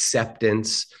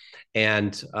acceptance.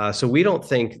 And so we don't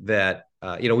think that,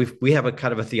 we have a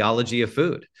kind of a theology of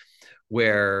food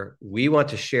where we want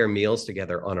to share meals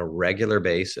together on a regular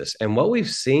basis. And what we've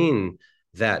seen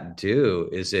that do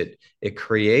is it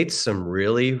creates some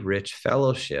really rich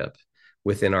fellowship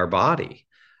within our body.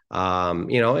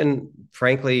 And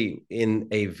frankly, in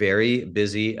a very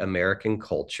busy American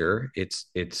culture,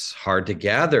 it's hard to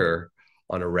gather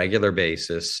on a regular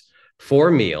basis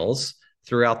for meals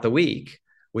throughout the week,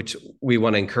 which we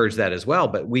want to encourage that as well.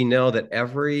 But we know that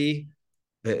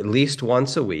at least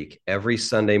once a week, every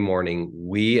Sunday morning,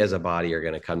 we as a body are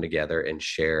going to come together and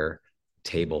share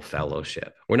table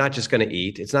fellowship. We're not just going to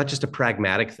eat. It's not just a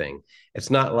pragmatic thing. It's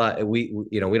not like we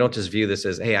don't just view this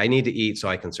as, hey, I need to eat so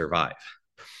I can survive.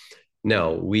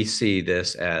 No, we see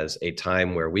this as a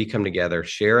time where we come together,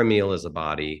 share a meal as a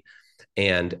body,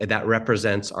 and that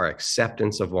represents our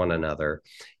acceptance of one another.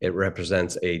 It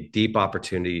represents a deep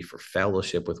opportunity for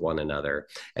fellowship with one another.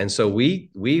 And so we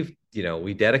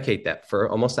dedicate that for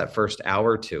almost that first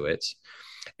hour to it.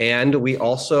 And we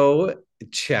also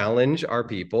challenge our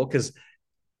people, because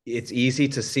it's easy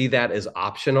to see that as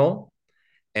optional.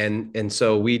 And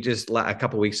so we just, a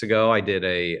couple of weeks ago, I did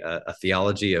a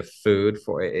theology of food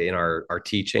in our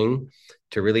teaching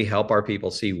to really help our people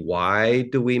see, why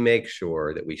do we make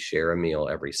sure that we share a meal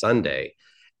every Sunday?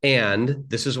 And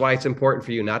this is why it's important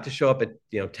for you not to show up at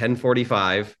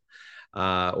 10:45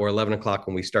 or 11 o'clock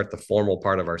when we start the formal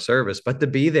part of our service, but to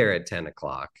be there at 10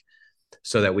 o'clock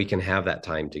so that we can have that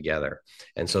time together.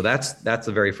 And so that's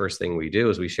the very first thing we do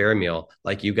is we share a meal.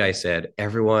 Like you guys said,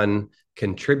 everyone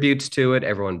contributes to it.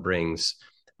 Everyone brings,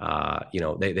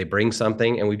 they bring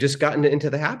something, and we've just gotten into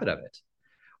the habit of it.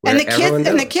 And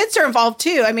the kids are involved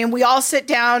too. I mean, we all sit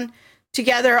down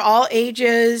together, all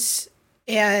ages,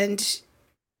 and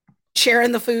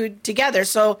sharing the food together.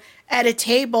 So at a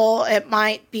table, it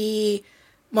might be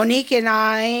Monique and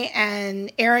I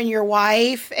and Erin, your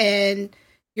wife, and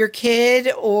your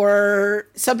kid, or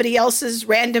somebody else's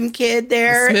random kid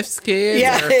there. Smith's kid.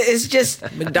 Yeah, it's just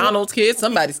McDonald's kid,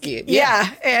 somebody's kid. Yeah,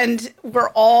 and we're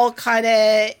all kind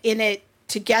of in it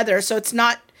together. So it's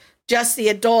not just the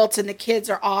adults and the kids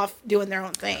are off doing their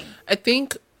own thing. I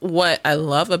think what I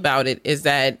love about it is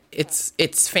that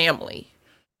it's family.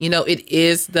 It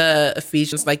is the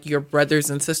Ephesians, like your brothers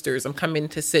and sisters. I'm coming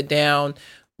to sit down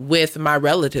with my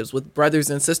relatives, with brothers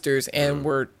and sisters, and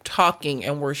we're talking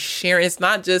and we're sharing. It's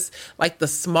not just like the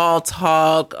small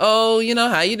talk. Oh,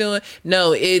 how you doing?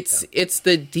 No, it's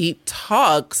the deep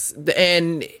talks,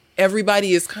 and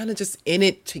everybody is kind of just in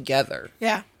it together.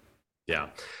 Yeah. Yeah.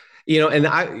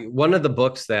 And one of the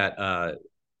books that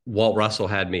Walt Russell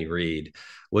had me read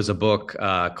was a book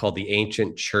called The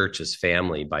Ancient Church as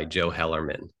Family by Joe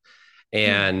Hellerman.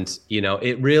 And,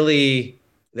 it really,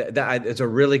 it's a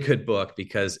really good book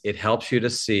because it helps you to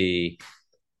see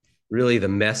really the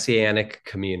messianic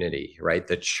community, right?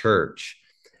 The church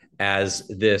as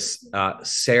this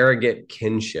surrogate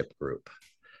kinship group.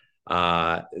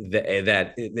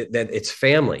 That it's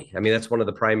family. I mean, that's one of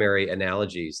the primary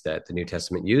analogies that the New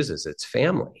Testament uses. It's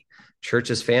family. Church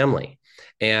is family.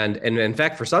 And in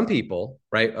fact, for some people,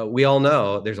 right, we all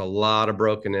know there's a lot of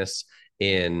brokenness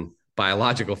in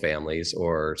biological families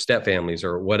or step families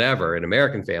or whatever, in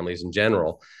American families in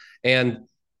general. And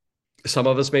some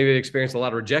of us maybe experience a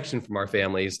lot of rejection from our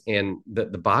families, and the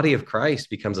body of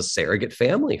Christ becomes a surrogate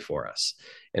family for us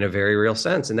in a very real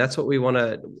sense. And that's what we want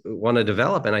to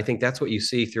develop. And I think that's what you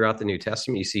see throughout the New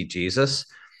Testament. You see Jesus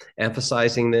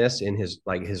emphasizing this in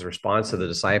his response to the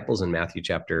disciples in Matthew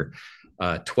chapter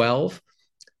 12.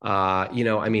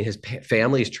 His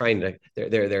family is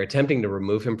they're attempting to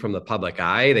remove him from the public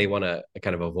eye. They want to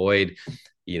kind of avoid,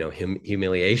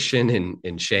 humiliation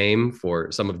and shame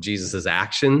for some of Jesus's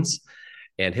actions.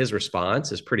 And his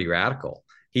response is pretty radical.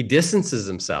 He distances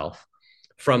himself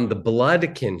from the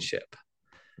blood kinship,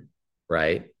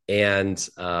 right? And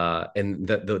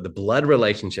the blood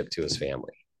relationship to his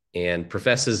family, and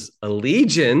professes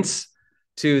allegiance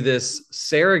to this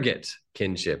surrogate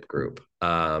kinship group,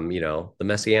 the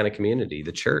messianic community,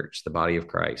 the church, the body of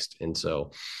Christ. And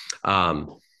so that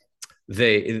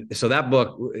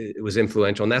book was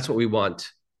influential, and that's what we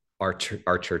want our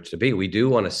church to be. We do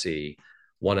want to see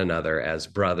one another as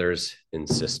brothers and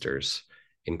sisters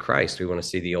in Christ. We want to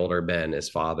see the older men as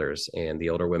fathers and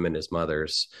the older women as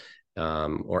mothers,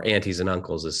 or aunties and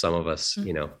uncles, as some of us,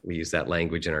 we use that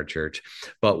language in our church.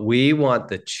 But we want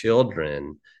the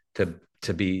children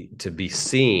to be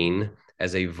seen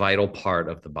as a vital part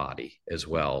of the body as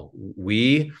well.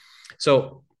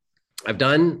 So I've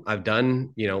done,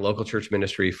 local church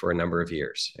ministry for a number of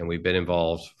years, and we've been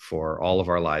involved for all of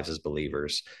our lives as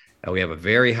believers. And we have a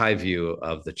very high view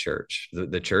of the church.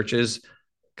 The church is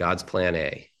God's plan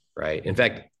A, right? In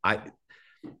fact,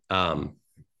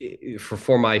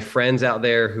 for my friends out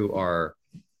there who are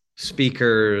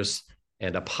speakers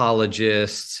and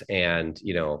apologists and,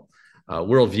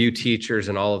 worldview teachers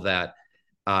and all of that,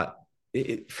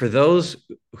 for those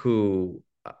who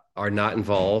are not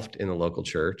involved in the local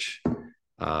church,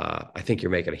 I think you're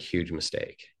making a huge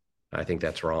mistake. I think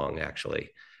that's wrong,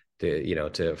 actually.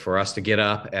 For us to get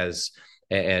up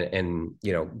and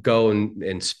go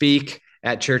and speak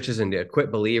at churches and to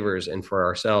equip believers, and for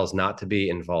ourselves not to be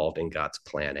involved in God's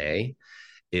plan A,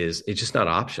 it's just not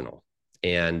optional.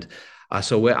 And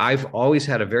so I've always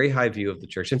had a very high view of the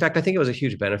church. In fact, I think it was a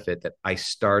huge benefit that I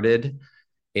started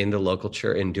in the local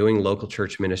church and doing local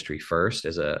church ministry first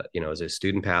as a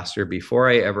student pastor before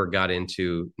I ever got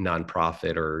into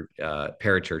nonprofit or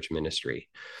parachurch ministry,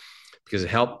 because it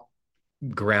helped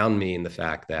ground me in the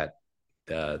fact that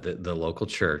the local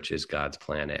church is God's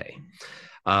plan A.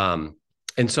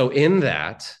 And so in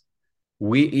that,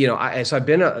 I've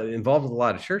been involved with a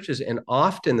lot of churches, and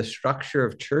often the structure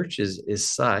of churches is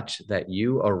such that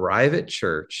you arrive at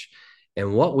church,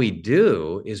 and what we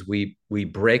do is we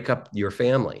break up your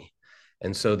family.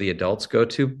 And so the adults go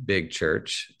to big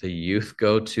church, the youth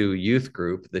go to youth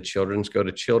group, the children's go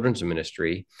to children's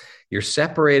ministry. You're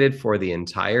separated for the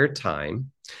entire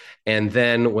time. And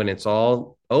then when it's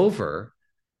all over,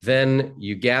 then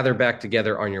you gather back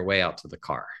together on your way out to the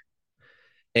car.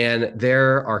 And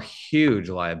there are huge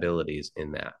liabilities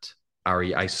in that.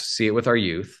 I see it with our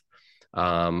youth,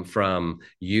 from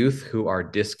youth who are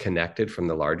disconnected from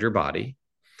the larger body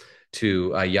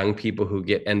to young people who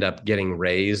end up getting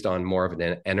raised on more of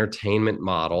an entertainment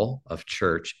model of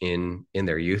church in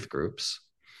their youth groups,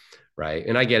 right?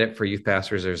 And I get it, for youth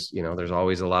pastors. There's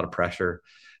always a lot of pressure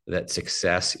that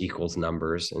success equals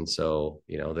numbers, and so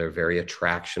they're very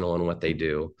attractional in what they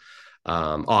do,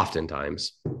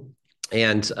 oftentimes.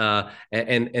 And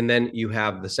then you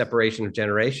have the separation of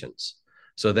generations.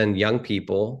 So then young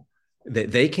people,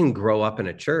 they can grow up in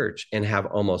a church and have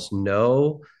almost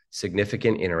no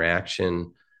significant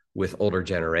interaction with older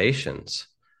generations.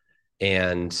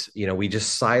 And, we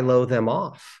just silo them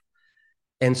off.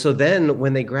 And so then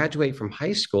when they graduate from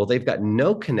high school, they've got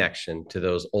no connection to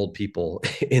those old people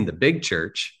in the big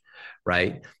church,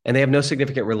 right? And they have no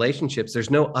significant relationships. There's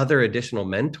no other additional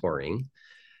mentoring.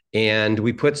 And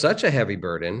we put such a heavy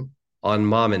burden on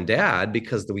mom and dad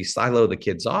because we silo the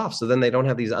kids off. So then they don't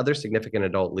have these other significant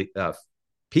adult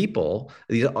people,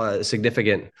 these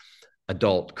significant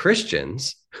adult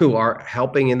Christians who are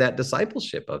helping in that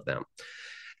discipleship of them.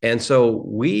 And so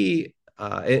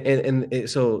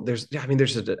so there's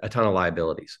a ton of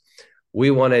liabilities.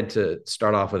 We wanted to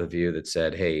start off with a view that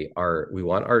said, hey, we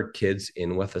want our kids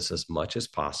in with us as much as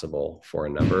possible for a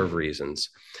number of reasons.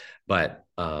 But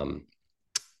what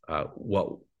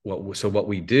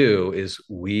we do is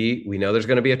we know there's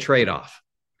going to be a trade-off,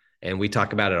 and we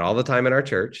talk about it all the time in our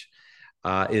church,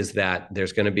 is that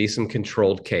there's going to be some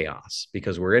controlled chaos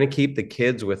because we're going to keep the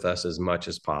kids with us as much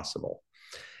as possible.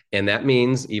 And that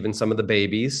means even some of the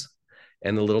babies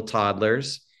and the little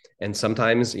toddlers. And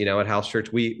sometimes, at house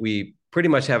church, we pretty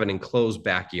much have an enclosed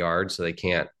backyard, so they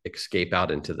can't escape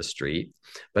out into the street,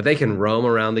 but they can roam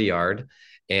around the yard.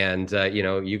 And,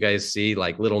 you guys see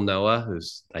like little Noah,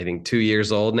 who's I think 2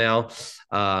 years old now.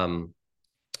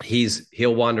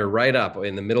 He'll wander right up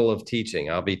in the middle of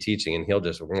teaching. I'll be teaching and he'll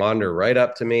just wander right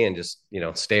up to me and just,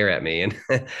 stare at me. And,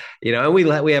 and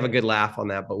we have a good laugh on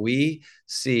that, but we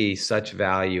see such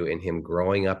value in him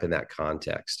growing up in that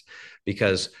context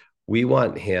because we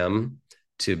want him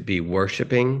to be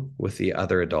worshiping with the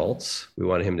other adults. We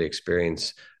want him to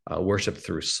experience worship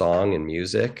through song and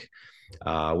music.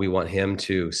 We want him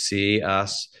to see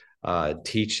us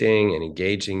teaching and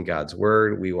engaging God's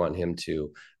word. We want him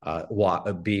to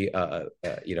be,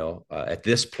 at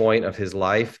this point of his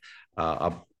life,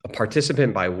 a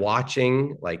participant by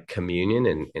watching like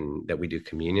communion and that we do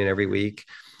communion every week,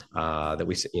 that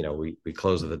we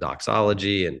close with the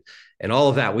doxology and all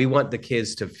of that. We want the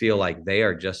kids to feel like they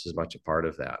are just as much a part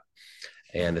of that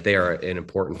and that they are an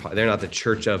important part. They're not the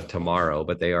church of tomorrow,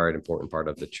 but they are an important part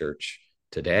of the church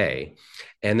today.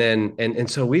 And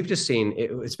so we've just seen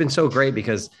it's been so great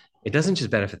because it doesn't just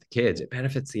benefit the kids, it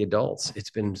benefits the adults. It's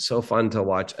been so fun to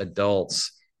watch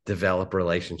adults develop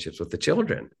relationships with the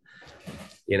children,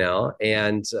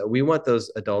 and we want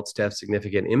those adults to have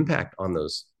significant impact on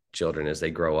those children as they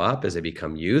grow up, as they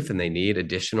become youth, and they need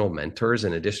additional mentors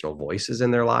and additional voices in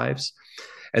their lives.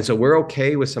 And so we're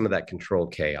okay with some of that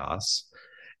controlled chaos.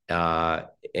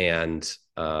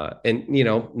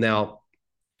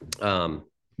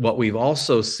 What we've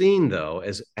also seen, though,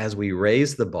 is as we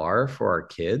raise the bar for our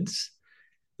kids,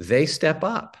 they step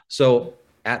up. So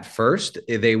at first,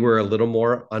 they were a little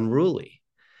more unruly.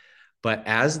 But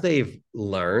as they've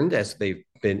learned, as they've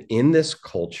been in this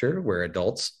culture where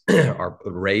adults are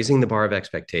raising the bar of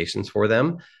expectations for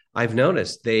them, I've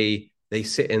noticed they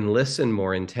sit and listen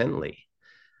more intently.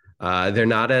 They're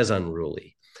not as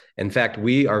unruly. In fact,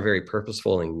 we are very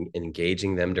purposeful in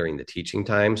engaging them during the teaching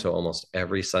time. So almost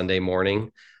every Sunday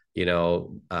morning,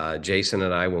 Jason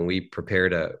and I, when we prepare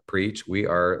to preach, we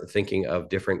are thinking of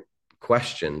different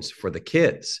questions for the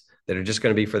kids that are just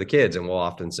going to be for the kids. And we'll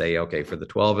often say, okay, for the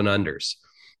 12 and unders,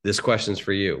 this question's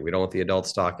for you. We don't want the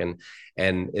adults talking,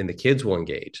 and the kids will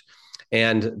engage.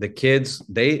 And the kids,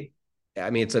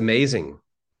 it's amazing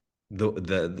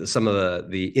some of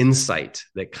the insight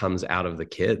that comes out of the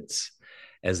kids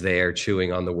as they are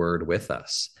chewing on the word with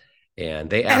us. And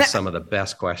they ask some of the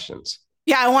best questions.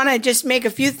 Yeah, I want to just make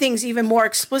a few things even more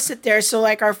explicit there. So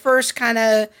like our first kind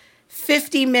of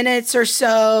 50 minutes or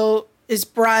so is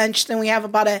brunch. Then we have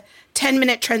about a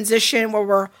 10-minute transition where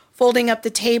we're folding up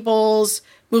the tables,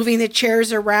 moving the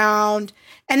chairs around.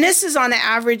 And this is on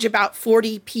average about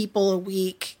 40 people a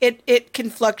week. It can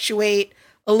fluctuate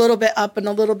a little bit up and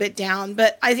a little bit down,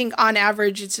 but I think on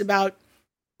average it's about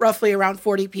roughly around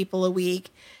 40 people a week.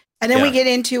 And then we get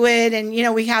into it and,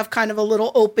 we have kind of a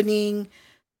little opening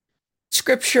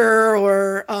scripture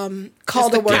or call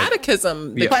to work.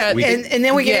 Catechism. And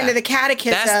then we get into the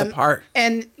catechism. That's the part.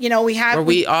 And, you know, we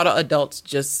all the adults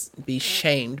just be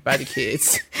shamed by the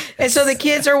kids. And so the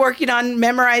kids are working on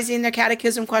memorizing their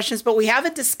catechism questions, but we have a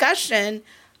discussion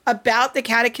about the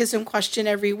catechism question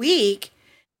every week.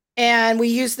 And we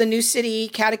use the New City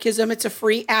Catechism. It's a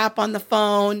free app on the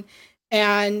phone.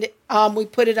 And we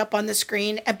put it up on the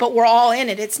screen, but we're all in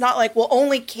it. It's not like, well,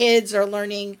 only kids are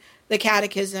learning the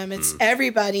catechism. It's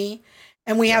everybody.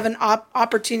 And we have an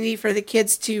opportunity for the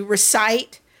kids to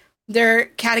recite their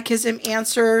catechism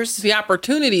answers. The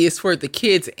opportunity is for the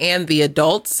kids and the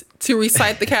adults to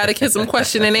recite the catechism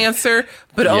question and answer,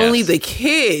 but only the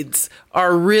kids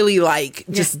are really like,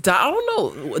 just, I don't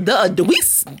know.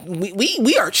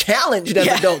 We are challenged as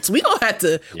adults. We don't have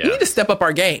to, we need to step up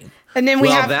our game. And then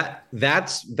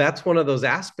that's one of those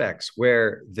aspects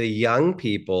where the young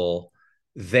people,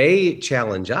 they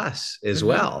challenge us as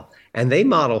well, and they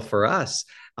model for us.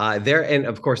 And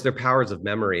of course, their powers of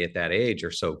memory at that age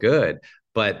are so good,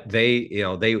 but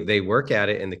they work at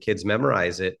it, and the kids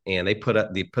memorize it, and they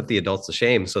put the adults to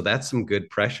shame. So that's some good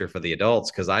pressure for the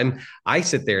adults, because I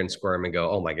sit there and squirm and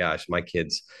go, oh my gosh, my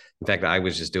kids. In fact, I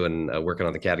was just working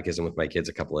on the catechism with my kids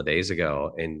a couple of days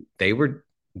ago, and they were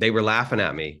laughing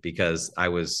at me because I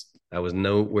was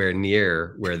nowhere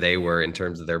near where they were in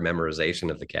terms of their memorization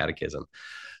of the catechism.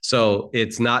 So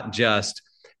it's not just,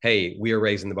 hey, we are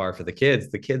raising the bar for the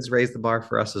kids raise the bar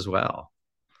for us as well.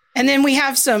 And then we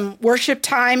have some worship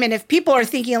time. And if people are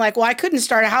thinking like, well, I couldn't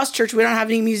start a house church, we don't have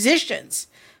any musicians.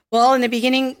 Well, in the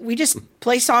beginning, we just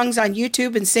play songs on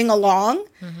YouTube and sing along.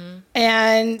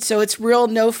 And so it's real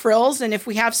no frills. And if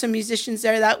we have some musicians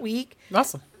there that week,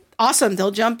 awesome.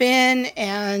 They'll jump in,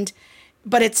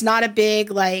 but it's not a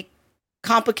big, like,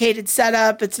 complicated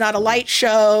setup. It's not a light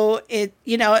show. It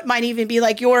might even be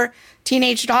like your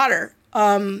teenage daughter,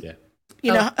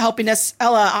 helping us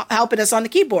on the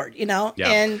keyboard,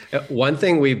 And one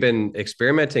thing we've been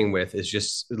experimenting with is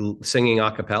just singing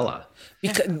a cappella.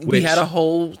 We had a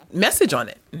whole message on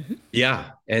it. Yeah.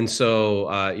 And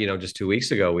so, just 2 weeks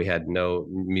ago, we had no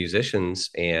musicians,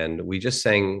 and we just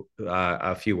sang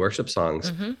a few worship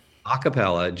songs, a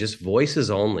cappella, just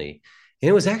voices only. And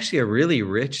it was actually a really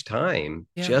rich time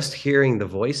just hearing the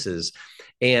voices.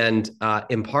 And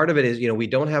part of it is, we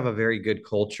don't have a very good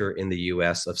culture in the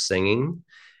U.S. of singing.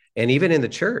 And even in the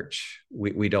church,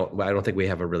 I don't think we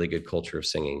have a really good culture of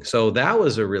singing. So that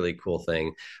was a really cool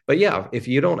thing. But yeah, if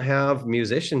you don't have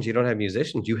musicians,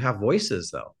 you have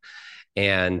voices though.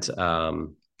 And,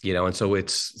 and so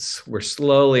we're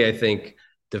slowly, I think,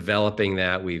 developing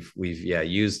that. We've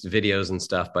used videos and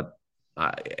stuff, but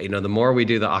the more we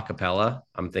do the a cappella,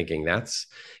 I'm thinking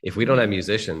if we don't have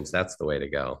musicians, that's the way to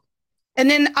go. And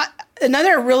then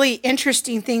another really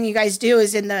interesting thing you guys do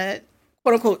is in the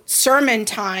quote unquote sermon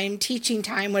time, teaching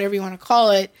time, whatever you want to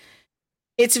call it.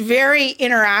 It's very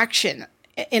interactional.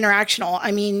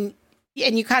 I mean,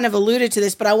 and you kind of alluded to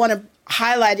this, but I want to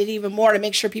highlight it even more to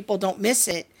make sure people don't miss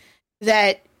it,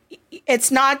 that it's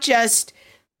not just,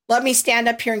 let me stand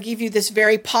up here and give you this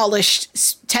very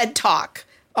polished TED talk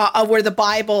where the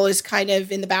Bible is kind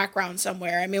of in the background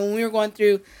somewhere. I mean, when we were going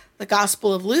through the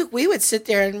Gospel of Luke, we would sit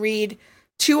there and read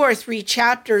 2 or 3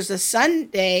 chapters a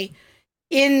Sunday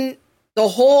in the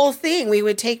whole thing. We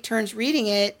would take turns reading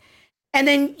it. And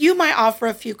then you might offer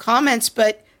a few comments,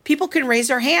 but people can raise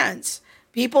their hands.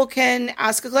 People can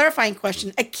ask a clarifying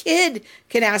question. A kid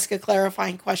can ask a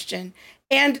clarifying question.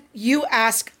 And you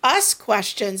ask us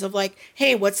questions of like,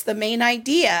 hey, what's the main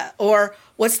idea? Or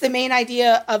what's the main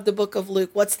idea of the book of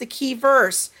Luke? What's the key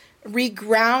verse?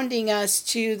 Regrounding us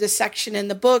to the section in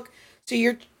the book. So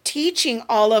you're teaching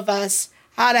all of us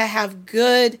how to have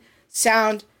good,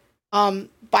 sound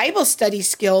Bible study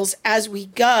skills as we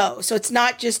go. So it's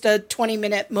not just a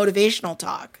 20-minute motivational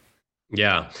talk.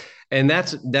 Yeah. And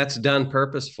that's done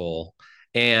purposeful.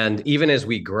 And even as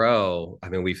we grow, I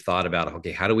mean, we've thought about,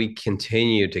 okay, how do we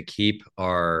continue to keep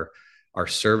our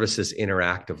services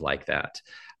interactive like that?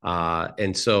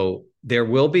 And so there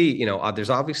will be, there's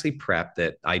obviously prep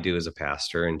that I do as a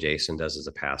pastor and Jason does as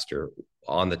a pastor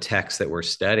on the text that we're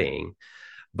studying.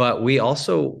 But we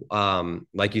also,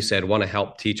 like you said, want to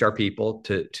help teach our people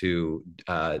to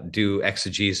do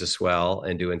exegesis well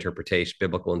and do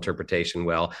biblical interpretation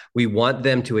well. We want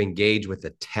them to engage with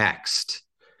the text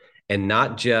and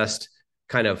not just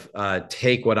kind of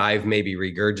take what I've maybe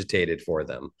regurgitated for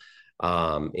them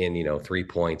in 3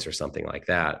 points or something like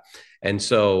that. And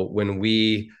so when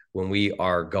we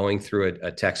are going through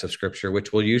a text of scripture,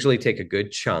 which will usually take a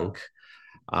good chunk,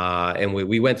 and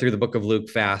we went through the book of Luke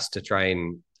fast to try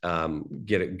and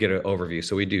get an overview.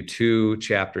 So we do 2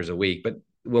 chapters a week, but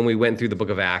when we went through the book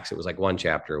of Acts, it was like one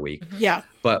chapter a week. Yeah.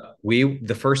 But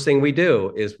the first thing we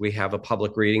do is we have a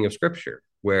public reading of scripture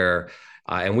where,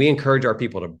 and we encourage our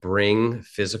people to bring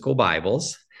physical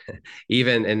Bibles,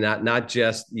 even, and not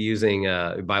just using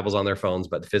Bibles on their phones,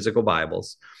 but physical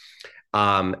Bibles.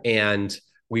 And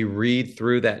we read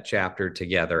through that chapter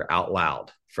together out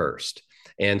loud first.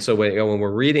 And so when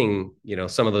we're reading,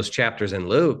 some of those chapters in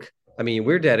Luke, I mean,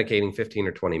 we're dedicating 15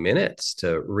 or 20 minutes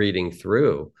to reading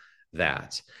through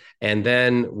that. And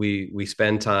then we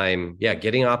spend time,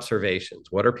 getting observations.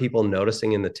 What are people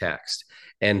noticing in the text?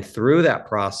 And through that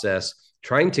process,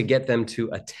 trying to get them to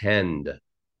attend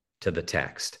to the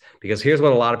text. Because here's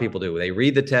what a lot of people do. They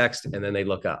read the text and then they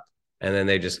look up. And then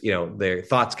they just, their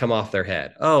thoughts come off their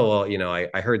head. Oh, well,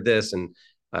 I heard this and,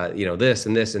 this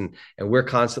and this. And we're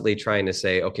constantly trying to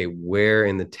say, okay, where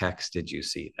in the text did you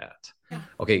see that? Yeah.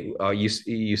 Okay,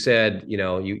 you said,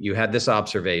 you had this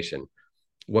observation.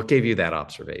 What gave you that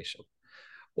observation?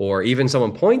 Or even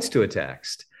someone points to a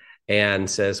text and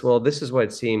says, well, this is what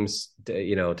it seems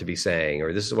to be saying,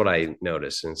 or this is what I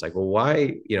noticed. And it's like, well,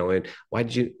 why, why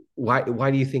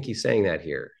do you think he's saying that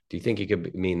here? Do you think he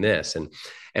could mean this?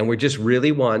 And we just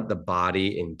really want the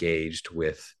body engaged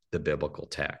with the biblical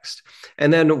text.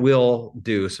 And then we'll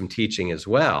do some teaching as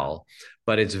well,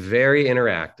 but it's very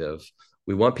interactive.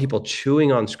 We want people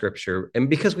chewing on scripture, and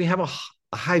because we have a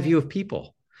high view of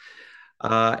people.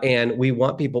 And we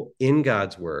want people in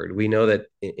God's word. We know that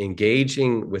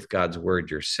engaging with God's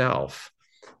word yourself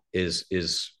is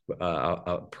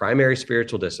a primary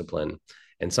spiritual discipline.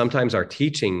 And sometimes our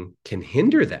teaching can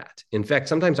hinder that. In fact,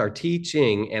 sometimes our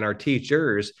teaching and our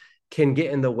teachers can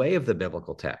get in the way of the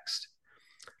biblical text.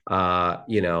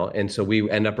 And so we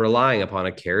end up relying upon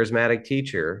a charismatic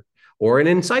teacher or an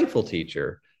insightful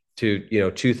teacher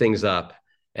to, chew things up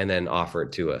and then offer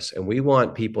it to us. And we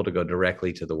want people to go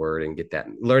directly to the word and get that,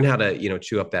 learn how to,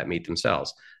 chew up that meat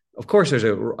themselves. Of course, there's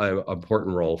an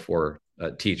important role for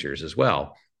teachers as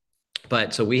well.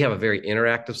 But so we have a very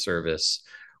interactive service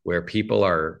where people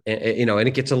are, and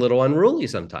it gets a little unruly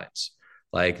sometimes.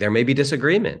 Like there may be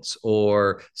disagreements,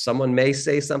 or someone may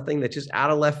say something that's just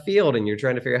out of left field and you're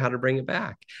trying to figure out how to bring it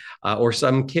back. Or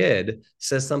some kid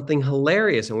says something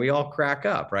hilarious and we all crack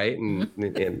up, right?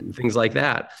 And things like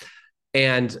that.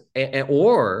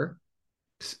 Or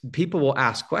people will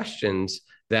ask questions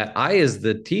that I, as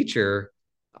the teacher,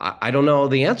 I don't know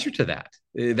the answer to that.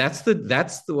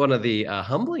 That's one of the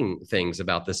humbling things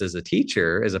about this as a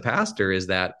teacher, as a pastor, is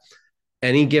that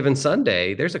any given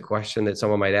Sunday, there's a question that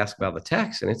someone might ask about the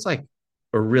text, and it's like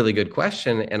a really good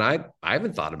question, and I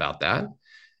haven't thought about that,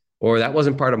 or that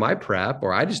wasn't part of my prep,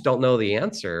 or I just don't know the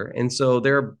answer. And so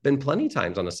there have been plenty of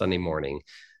times on a Sunday morning,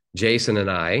 Jason and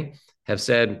I have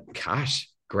said, gosh,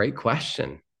 great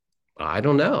question. I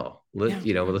don't know.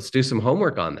 Let's do some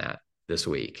homework on that this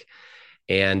week.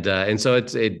 And so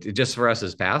it just for us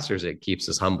as pastors, it keeps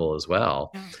us humble as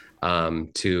well,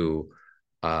 to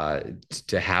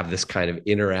have this kind of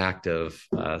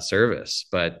interactive service.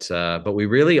 But we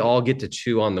really all get to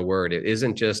chew on the word. It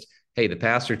isn't just, hey, the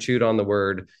pastor chewed on the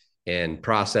word and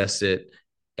processed it,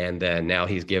 and then now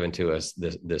he's given to us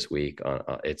this week.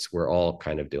 We're all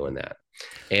kind of doing that.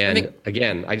 And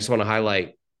again, I just want to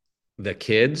highlight the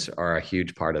kids are a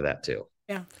huge part of that too.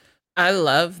 Yeah. I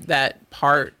love that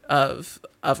part of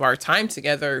our time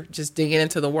together, just digging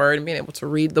into the word and being able to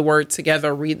read the word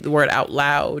together, read the word out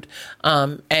loud,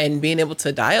 and being able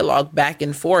to dialogue back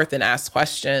and forth and ask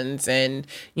questions and,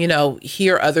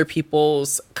 hear other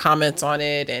people's comments on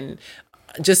it and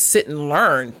just sit and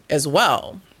learn as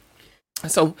well.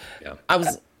 So I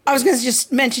was going to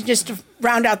just mention, just to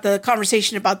round out the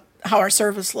conversation about how our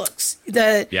service looks.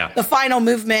 The final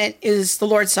movement is the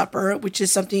Lord's Supper, which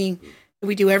is something that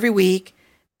we do every week.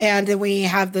 And then we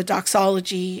have the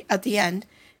doxology at the end.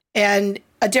 And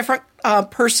a different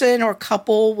person or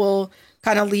couple will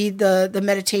kind of lead the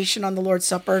meditation on the Lord's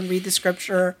Supper and read the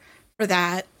scripture for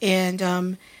that.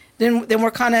 And then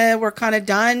we're kind of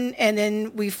done. And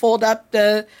then we fold up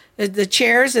the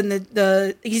chairs and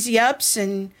the easy ups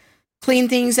and clean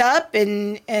things up.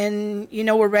 And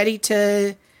we're ready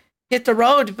to hit the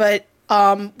road. But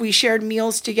we shared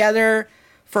meals together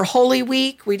for Holy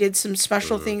Week. We did some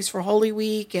special things for Holy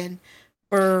Week and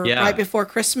for right before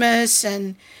Christmas.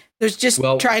 And there's just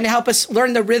trying to help us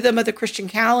learn the rhythm of the Christian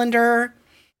calendar.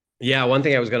 Yeah. One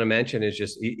thing I was going to mention is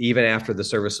just even after the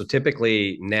service. So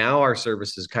typically now our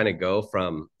services kind of go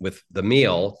from with the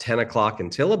meal 10 o'clock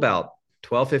until about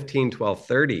 12:15,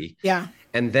 12:30. Yeah.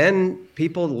 And then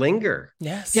people linger.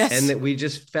 Yes. And that we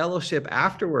just fellowship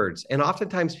afterwards. And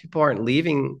oftentimes people aren't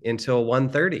leaving until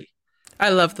 1:30. I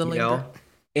love the linger.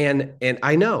 And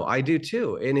I know I do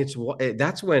too. And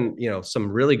that's when, some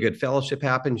really good fellowship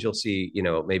happens. You'll see,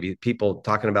 maybe people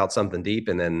talking about something deep,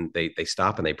 and then they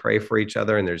stop and they pray for each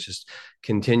other. And there's just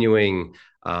continuing,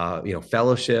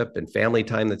 fellowship and family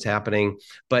time that's happening.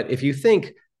 But if you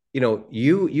think,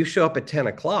 you show up at 10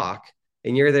 o'clock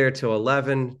and you're there till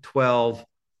 11, 12,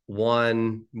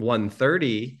 1,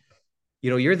 1:30,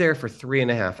 you're there for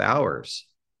 3.5 hours.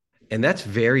 And that's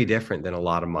very different than a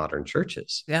lot of modern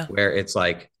churches, where it's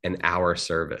like an hour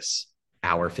service,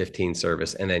 hour 15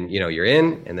 service. And then, you're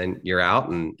in and then you're out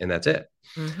and that's it.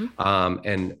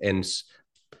 And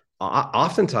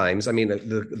oftentimes, I mean,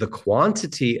 the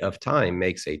quantity of time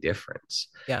makes a difference.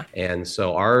 Yeah. And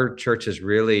so our church has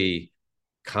really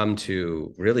come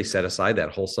to really set aside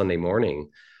that whole Sunday morning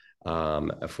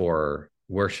for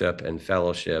worship and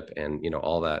fellowship and,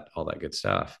 all that good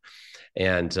stuff.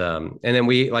 And then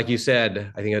we, like you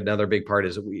said, I think another big part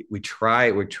is we try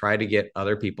to get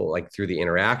other people, like through the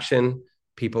interaction,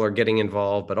 people are getting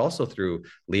involved, but also through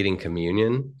leading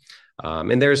communion.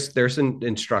 And there's an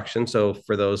instruction. So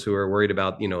for those who are worried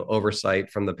about,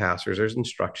 oversight from the pastors, there's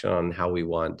instruction on how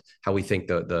we think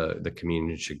the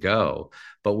communion should go.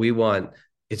 But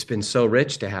it's been so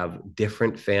rich to have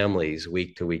different families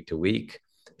week to week to week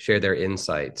share their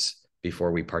insights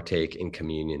before we partake in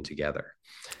communion together.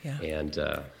 Yeah. And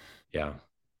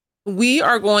we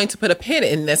are going to put a pin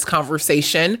in this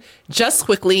conversation just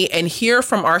quickly and hear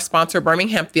from our sponsor,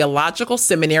 Birmingham Theological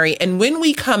Seminary. And when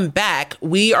we come back,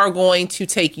 we are going to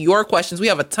take your questions. We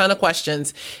have a ton of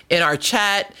questions in our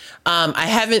chat. I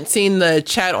haven't seen the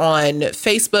chat on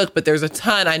Facebook, but there's a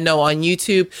ton I know on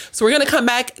YouTube. So we're going to come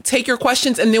back, take your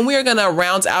questions, and then we are going to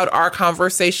round out our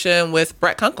conversation with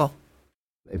Brett Kunkel.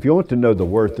 If you want to know the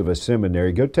worth of a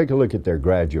seminary, go take a look at their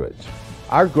graduates.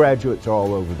 Our graduates are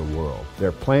all over the world.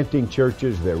 They're planting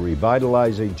churches, they're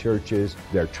revitalizing churches,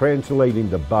 they're translating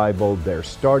the Bible, they're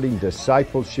starting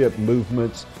discipleship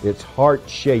movements. It's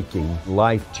heart-shaking,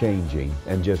 life-changing,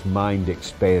 and just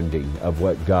mind-expanding of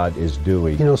what God is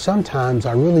doing. Sometimes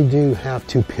I really do have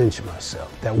to pinch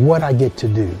myself that what I get to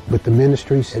do with the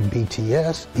ministries at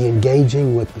BTS, the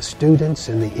engaging with the students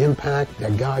and the impact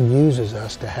that God uses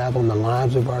us to have on the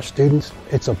lives of our students,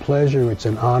 it's a pleasure, it's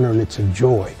an honor, and it's a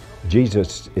joy.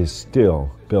 Jesus is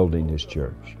still building his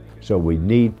church. So we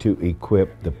need to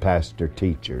equip the pastor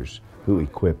teachers who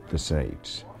equip the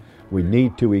saints. We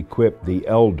need to equip the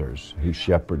elders who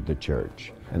shepherd the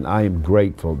church. And I am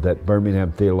grateful that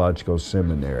Birmingham Theological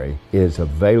Seminary is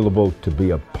available to be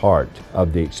a part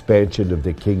of the expansion of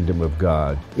the kingdom of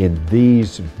God in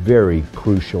these very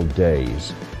crucial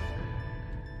days.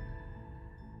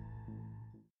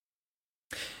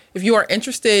 If you are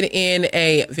interested in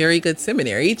a very good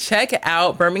seminary, check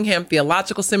out Birmingham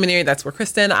Theological Seminary. That's where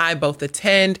Krista and I both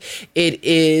attend. It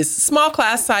is small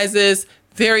class sizes,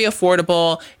 very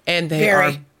affordable, and they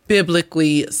are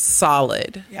biblically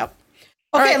solid. Yep.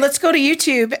 Okay, let's go to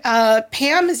YouTube.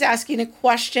 Pam is asking a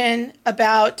question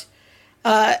about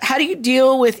how do you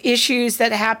deal with issues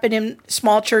that happen in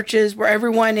small churches where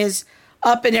everyone is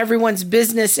up in everyone's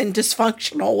business in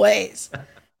dysfunctional ways?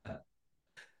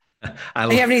 Do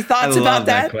you have any thoughts about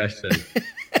that? Question.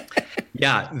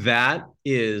 Yeah, that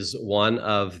is one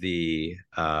of the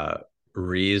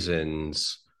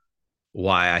reasons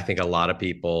why I think a lot of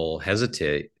people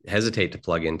hesitate to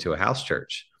plug into a house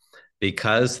church,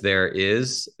 because there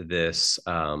is this,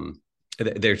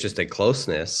 there's just a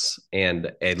closeness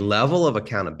and a level of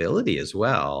accountability as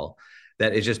well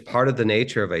that is just part of the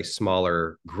nature of a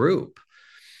smaller group.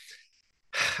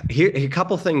 Here, a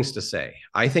couple things to say.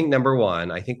 I think number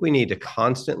one, I think we need to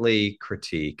constantly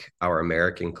critique our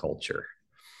American culture.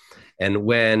 And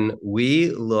when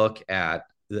we look at,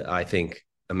 I think,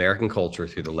 American culture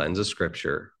through the lens of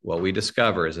Scripture, what we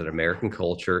discover is that American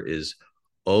culture is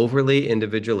overly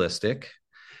individualistic.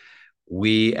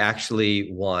 We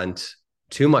actually want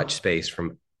too much space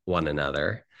from one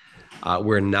another.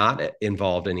 We're not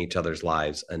involved in each other's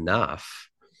lives enough.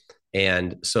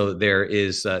 And so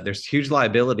there's huge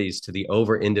liabilities to the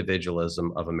over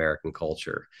individualism of American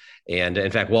culture. And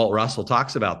in fact, Walt Russell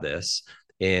talks about this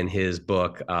in his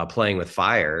book, Playing with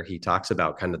Fire. He talks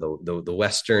about kind of the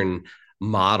Western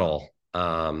model.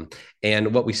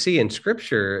 And what we see in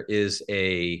Scripture is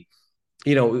in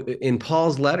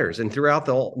Paul's letters and throughout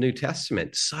the Old New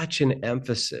Testament, such an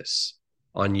emphasis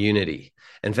on unity.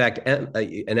 In fact,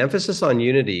 an emphasis on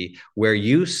unity where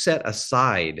you set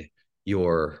aside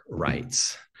your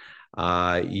rights.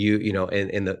 Paul's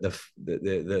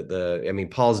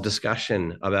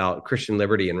discussion about Christian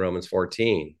liberty in Romans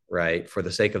 14, right, for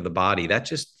the sake of the body, that's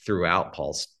just throughout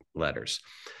Paul's letters.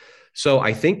 So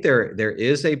I think there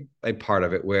is a part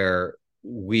of it where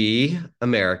we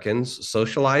Americans,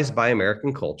 socialized by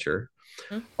American culture,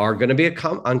 are going to be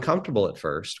uncomfortable at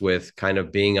first with kind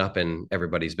of being up in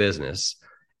everybody's business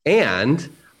and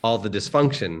all the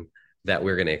dysfunction that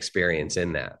we're going to experience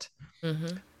in that.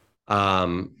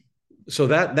 So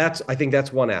that's I think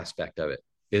that's one aspect of it,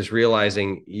 is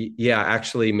realizing, yeah,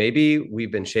 actually, maybe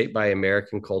we've been shaped by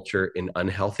American culture in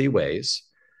unhealthy ways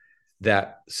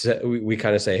that we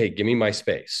kind of say, hey, give me my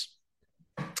space.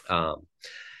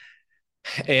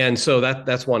 And so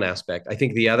that's one aspect. I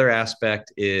think the other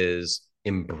aspect is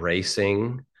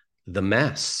embracing the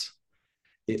mess.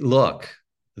 Look,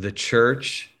 the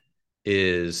church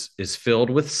is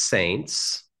filled with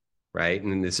saints, right?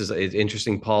 And this is it's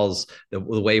interesting. The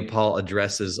way Paul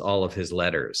addresses all of his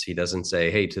letters. He doesn't say,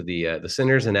 "Hey, to the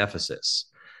sinners in Ephesus,"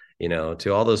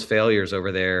 to all those failures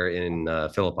over there in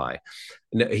Philippi.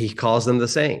 No, he calls them the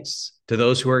saints, to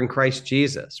those who are in Christ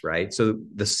Jesus, right? So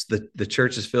the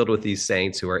church is filled with these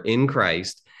saints who are in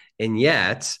Christ and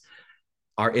yet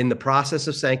are in the process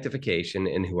of sanctification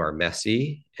and who are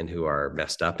messy and who are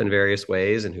messed up in various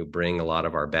ways and who bring a lot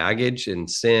of our baggage and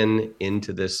sin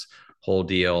into this whole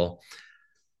deal.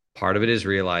 Part of it is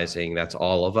realizing that's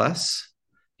all of us,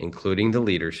 including the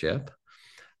leadership.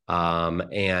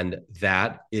 And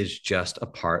that is just a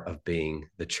part of being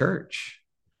the church.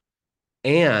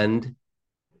 And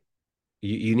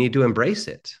you need to embrace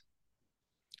it,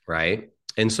 right?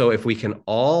 And so if we can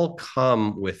all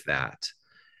come with that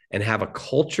and have a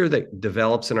culture that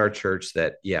develops in our church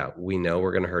that, yeah, we know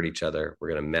we're going to hurt each other.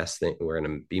 We're going to we're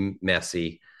going to be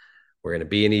messy. We're going to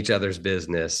be in each other's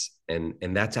business. And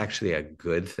that's actually a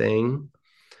good thing.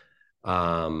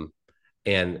 Then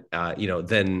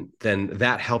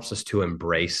that helps us to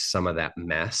embrace some of that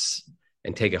mess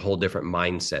and take a whole different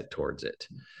mindset towards it.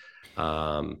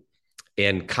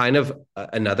 And kind of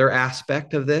another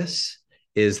aspect of this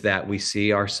is that we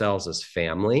see ourselves as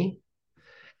family.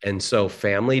 And so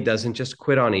family doesn't just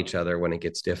quit on each other when it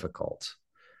gets difficult,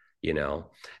 And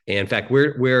in fact,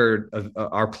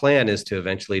 our plan is to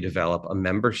eventually develop a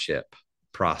membership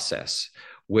process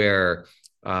where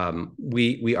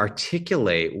we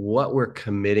articulate what we're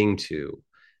committing to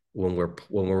when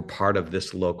we're part of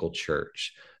this local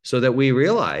church, so that we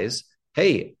realize,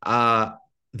 hey,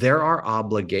 there are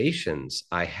obligations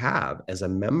I have as a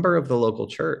member of the local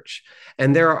church,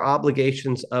 and there are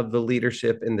obligations of the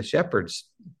leadership and the shepherds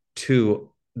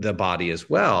to the body as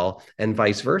well, and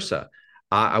vice versa.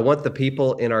 I want the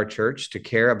people in our church to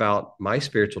care about my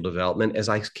spiritual development as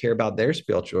I care about their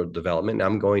spiritual development, and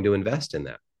I'm going to invest in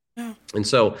that. Yeah. And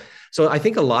so I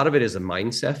think a lot of it is a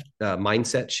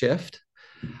mindset shift.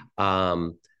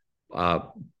 Part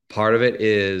of it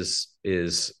is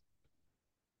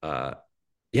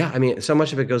so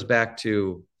much of it goes back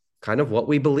to kind of what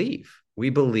we believe. We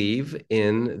believe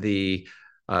in the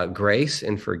grace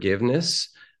and forgiveness,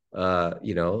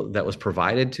 that was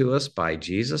provided to us by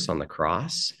Jesus on the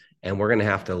cross. And we're going to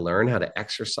have to learn how to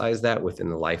exercise that within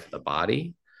the life of the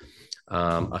body,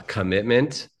 a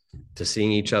commitment to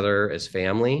seeing each other as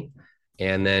family,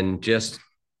 and then just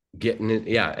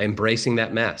embracing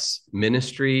that mess.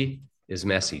 Ministry is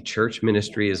messy. Church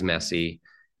ministry is messy,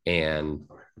 and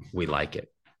we like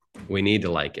it. We need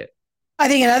to like it. I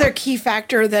think another key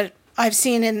factor that I've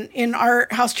seen in our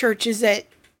house church is that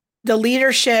the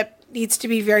leadership needs to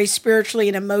be very spiritually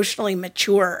and emotionally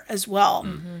mature as well.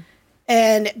 Mm-hmm.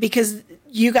 And because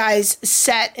you guys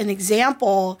set an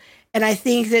example, and I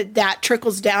think that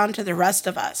trickles down to the rest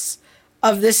of us,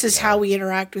 of this is how we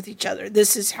interact with each other.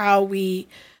 This is how we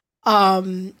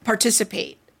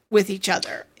participate with each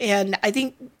other. And I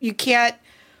think you can't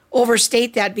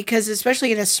overstate that, because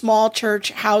especially in a small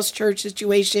church, house church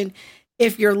situation,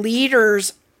 if your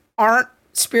leaders aren't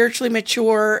spiritually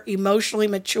mature, emotionally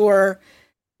mature,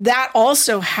 that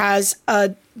also has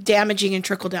a damaging and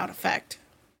trickle-down effect.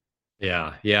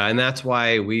 Yeah. And that's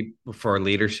why for our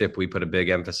leadership, we put a big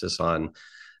emphasis on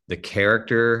the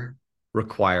character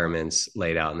requirements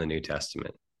laid out in the New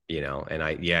Testament.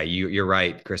 And you're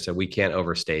right, Krista, we can't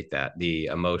overstate that. The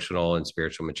emotional and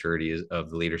spiritual maturity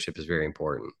of the leadership is very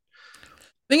important.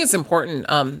 I think it's important,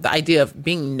 the idea of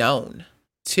being known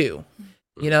too,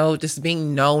 just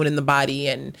being known in the body,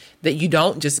 and that you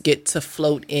don't just get to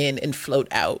float in and float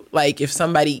out. Like if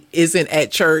somebody isn't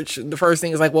at church, the first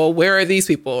thing is like, well, where are these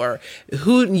people? Or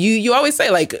who you always say,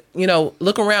 like,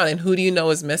 look around and who do you know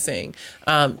is missing?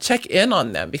 Check in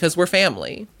on them, because we're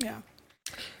family. Yeah.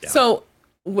 So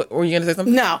were you going to say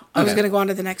something? No, I was going to go on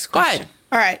to the next question. Go ahead.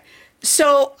 All right.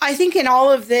 So I think in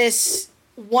all of this,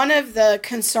 one of the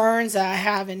concerns that I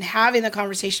have in having the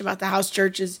conversation about the house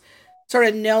church is sort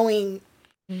of knowing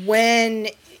when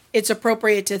it's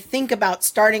appropriate to think about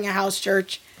starting a house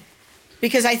church,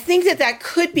 because I think that that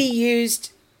could be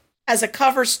used as a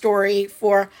cover story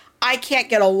for, I can't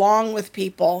get along with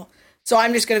people, so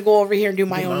I'm just going to go over here and do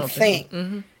my own thing.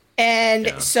 Mm-hmm.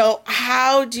 And so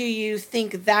how do you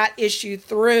think that issue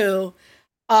through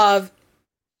of,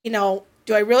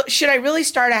 should I really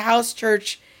start a house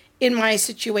church in my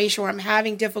situation where I'm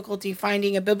having difficulty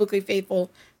finding a biblically faithful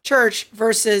church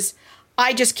versus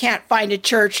I just can't find a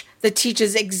church that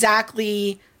teaches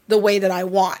exactly the way that I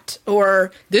want,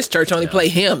 or this church only play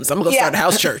hymns, I'm going to start a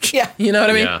house church. You know what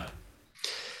I mean? Yeah.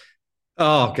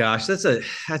 Oh gosh, that's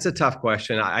a tough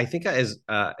question. I think as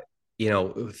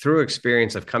through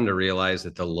experience, I've come to realize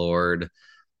that the Lord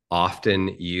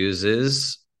often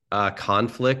uses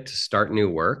conflict to start new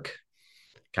work,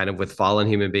 kind of with fallen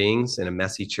human beings in a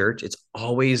messy church. It's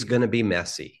always going to be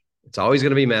messy. It's always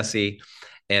going to be messy.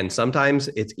 And sometimes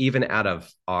it's even out of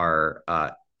our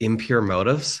impure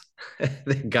motives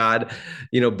that God,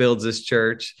 builds this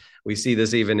church. We see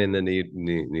this even in the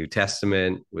New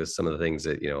Testament with some of the things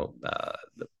that,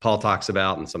 that Paul talks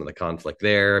about and some of the conflict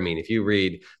there. I mean, if you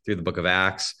read through the book of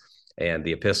Acts and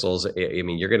the epistles, I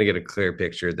mean, you're going to get a clear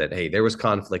picture that, hey, there was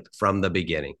conflict from the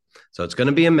beginning. So it's going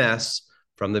to be a mess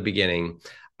from the beginning.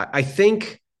 I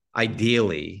think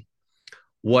ideally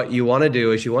what you want to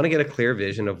do is you want to get a clear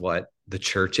vision of what the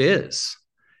church is.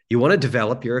 You want to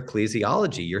develop your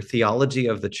ecclesiology, your theology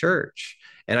of the church.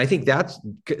 And I think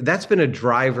that's been a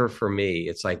driver for me.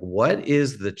 It's like, what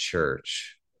is the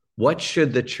church? What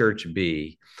should the church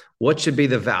be? What should be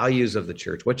the values of the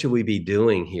church? What should we be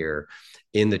doing here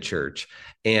in the church?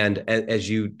 And as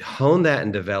you hone that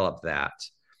and develop that,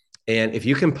 and if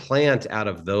you can plant out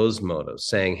of those motives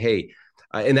saying, hey,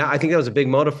 and I think that was a big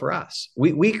motive for us.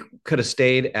 We could have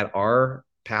stayed at our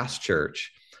past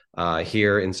church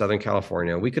here in Southern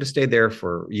California. We could have stayed there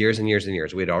for years and years and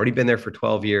years. We had already been there for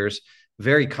 12 years.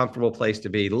 Very comfortable place to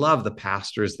be. Love the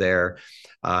pastors there.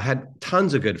 Had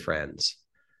tons of good friends.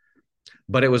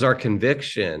 But it was our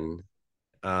conviction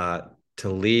to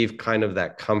leave kind of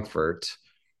that comfort.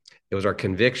 It was our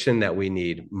conviction that we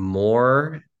need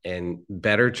more and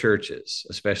better churches,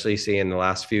 especially seeing the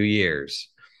last few years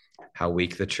how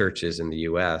weak the church is in the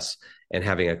U.S., and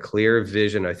having a clear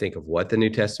vision, I think, of what the New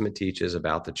Testament teaches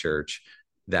about the church,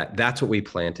 that's what we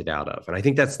planted out of. And I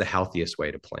think that's the healthiest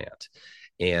way to plant.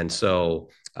 And so,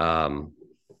 and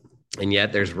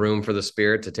yet there's room for the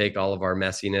Spirit to take all of our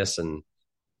messiness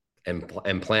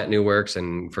and plant new works,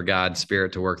 and for God's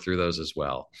Spirit to work through those as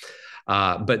well.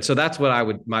 But so that's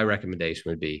what my recommendation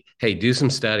would be. Hey, do some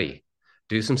study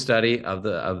of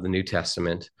the New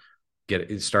Testament.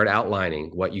 Start outlining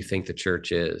what you think the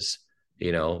church is.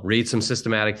 Read some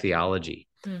systematic theology.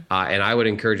 And I would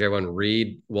encourage everyone,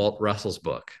 read Walt Russell's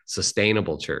book,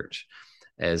 Sustainable Church,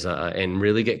 and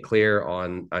really get clear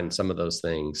on some of those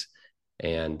things,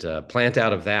 and plant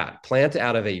out of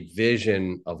a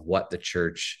vision of what the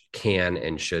church can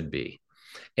and should be.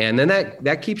 And then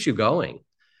that keeps you going,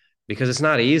 because it's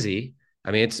not easy.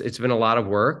 I mean, it's been a lot of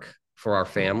work for our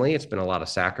family. It's been a lot of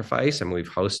sacrifice. And we've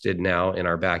hosted now in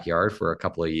our backyard for a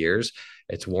couple of years.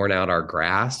 It's worn out our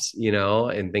grass,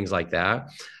 and things like that.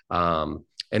 And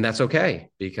that's okay,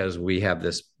 because we have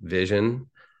this vision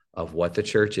of what the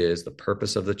church is, the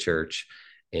purpose of the church,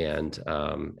 and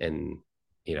that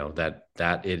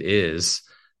it is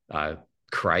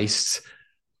Christ's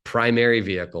primary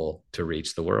vehicle to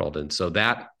reach the world. And so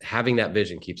that having that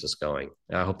vision keeps us going.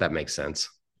 I hope that makes sense.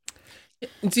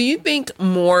 Do you think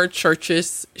more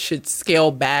churches should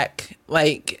scale back,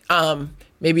 like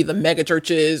maybe the mega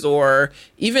churches, or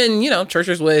even,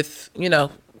 churches with, a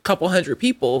couple hundred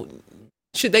people?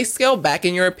 Should they scale back,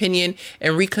 in your opinion,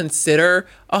 and reconsider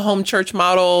a home church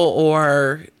model,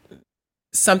 or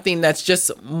something that's just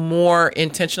more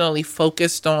intentionally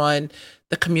focused on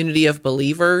the community of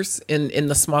believers in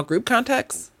the small group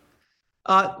context?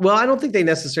 Well, I don't think they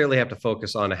necessarily have to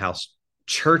focus on a house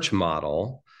church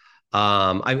model.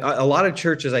 A lot of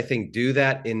churches, I think, do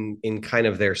that in kind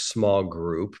of their small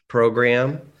group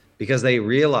program, because they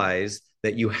realize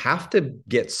that you have to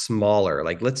get smaller.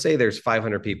 Like, let's say there's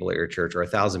 500 people at your church or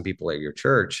 1,000 people at your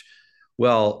church.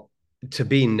 Well, to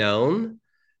be known,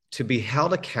 to be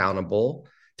held accountable,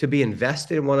 to be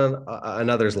invested in one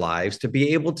another's lives, to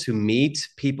be able to meet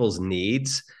people's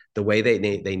needs the way they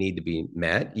need to be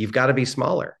met, you've got to be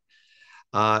smaller.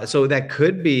 So that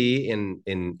could be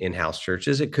in house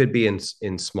churches. It could be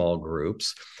in small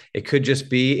groups. It could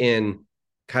just be in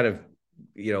kind of,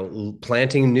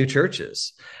 planting new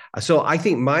churches. So I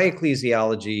think my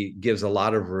ecclesiology gives a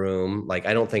lot of room. Like,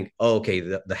 I don't think,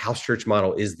 the house church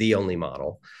model is the only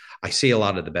model. I see a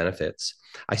lot of the benefits.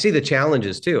 I see the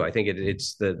challenges too. I think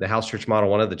it's the house church model.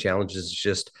 One of the challenges is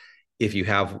just if you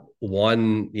have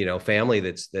one, family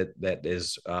that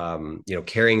is,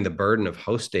 carrying the burden of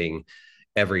hosting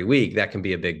every week, that can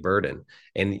be a big burden.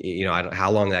 And, I don't, how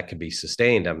long that could be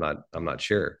sustained, I'm not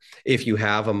sure. If you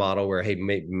have a model where, hey,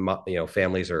 maybe,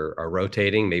 families are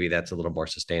rotating, maybe that's a little more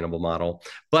sustainable model.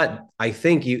 But I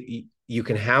think you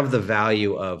can have the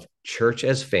value of church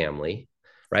as family,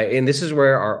 right? And this is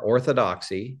where our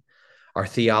orthodoxy, our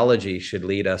theology should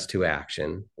lead us to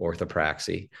action,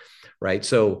 orthopraxy, right?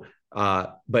 So,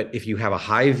 but if you have a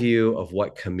high view of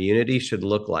what community should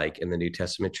look like in the New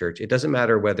Testament church, it doesn't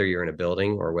matter whether you're in a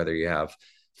building or whether you have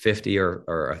 50 or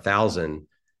 1,000,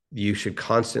 you should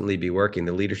constantly be working.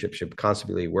 The leadership should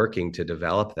constantly be working to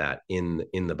develop that in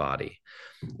the body.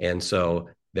 And so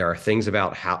there are things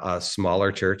about how a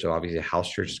smaller church, obviously a house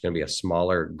church is going to be a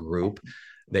smaller group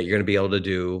that you're going to be able to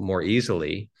do more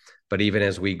easily. But even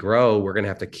as we grow, we're going to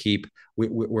have to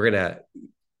we're going to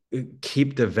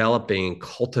keep developing and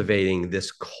cultivating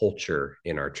this culture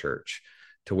in our church,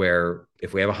 to where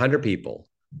if we have 100 people,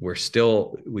 we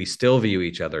still view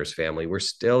each other as family. We're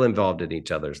still involved in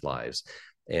each other's lives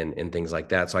and things like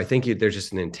that. So I think there's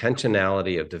just an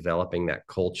intentionality of developing that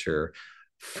culture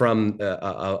from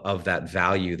of that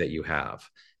value that you have.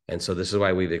 And so this is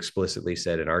why we've explicitly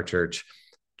said in our church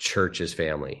is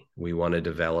family. We want to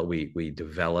develop, we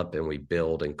develop and we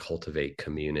build and cultivate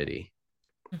community.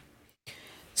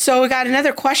 So we got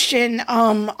another question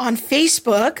on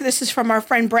Facebook. This is from our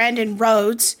friend Brandon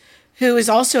Rhodes, who is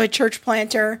also a church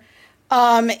planter.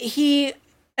 He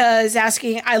is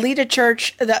asking, I lead a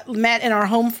church that met in our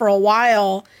home for a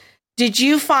while. Did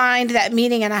you find that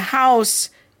meeting in a house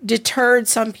deterred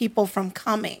some people from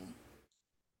coming?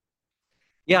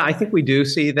 Yeah, I think we do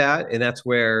see that. And that's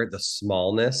where the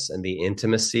smallness and the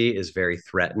intimacy is very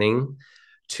threatening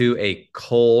to a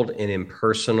cold and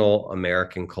impersonal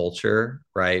American culture,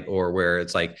 right? Or where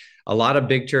it's like a lot of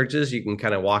big churches, you can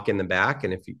kind of walk in the back.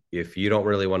 And if you don't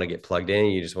really want to get plugged in,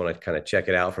 you just want to kind of check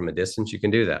it out from a distance, you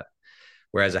can do that.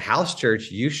 Whereas a house church,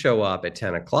 you show up at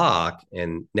 10 o'clock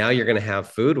and now you're going to have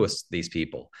food with these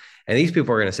people. And these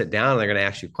people are going to sit down and they're going to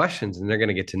ask you questions and they're going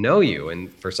to get to know you. And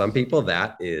for some people,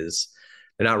 they're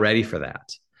not ready for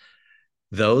that.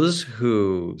 Those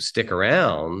who stick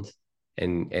around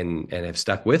and have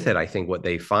stuck with it, I think what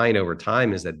they find over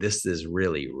time is that this is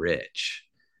really rich.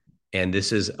 And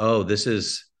this is,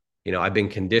 I've been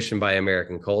conditioned by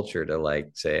American culture to like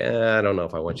say, I don't know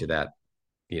if I want you that,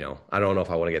 I don't know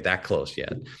if I want to get that close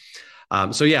yet.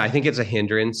 So yeah, I think it's a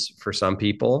hindrance for some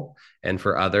people, and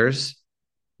for others,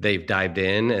 they've dived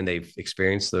in and they've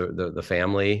experienced the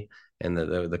family and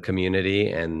the community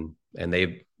and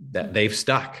they've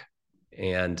stuck.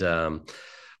 And,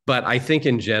 but I think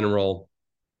in general,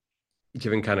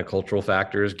 given kind of cultural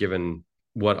factors, given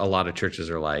what a lot of churches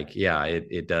are like, yeah,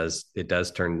 it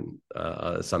does turn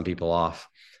some people off,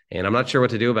 and I'm not sure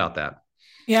what to do about that.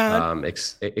 Yeah.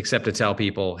 Except to tell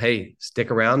people, hey, stick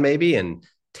around maybe and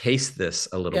taste this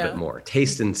a little bit more,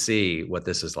 taste and see what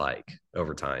this is like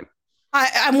over time.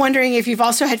 I'm wondering if you've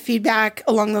also had feedback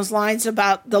along those lines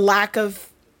about the lack of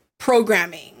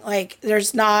programming. Like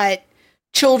there's not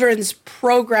children's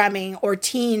programming or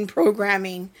teen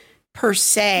programming per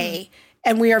se.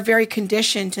 And we are very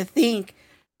conditioned to think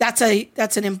that's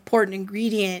an important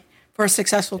ingredient for a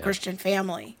successful Christian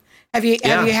family. Have you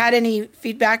had any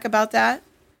feedback about that?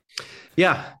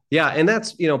 Yeah. And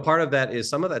that's, part of that is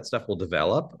some of that stuff will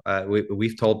develop.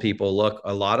 We've told people, look,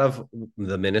 a lot of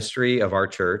the ministry of our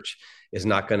church is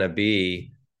not going to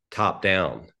be top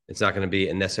down. It's not going to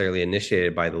be necessarily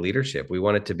initiated by the leadership. We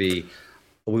want it to be,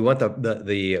 we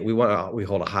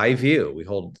hold a high view. We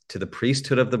hold to the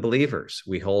priesthood of the believers.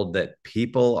 We hold that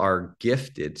people are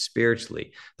gifted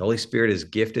spiritually. The Holy Spirit has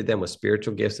gifted them with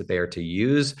spiritual gifts that they are to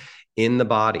use in the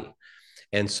body.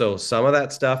 And so some of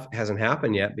that stuff hasn't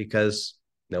happened yet because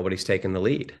nobody's taken the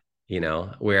lead,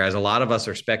 whereas a lot of us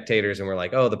are spectators and we're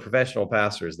like, oh, the professional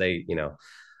pastors, the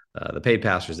paid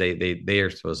pastors, they are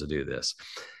supposed to do this.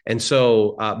 And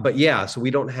so, so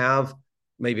we don't have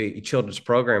maybe a children's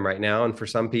program right now. And for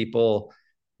some people,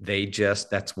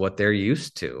 that's what they're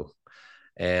used to.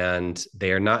 And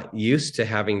they are not used to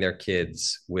having their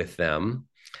kids with them.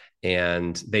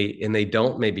 And they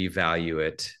don't maybe value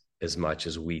it as much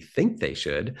as we think they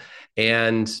should.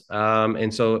 And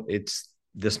so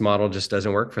this model just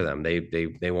doesn't work for them.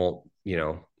 They won't,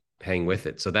 hang with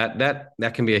it. So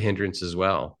that can be a hindrance as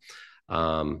well.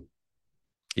 But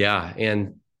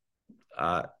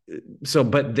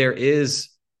there is,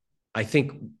 I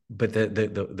think, but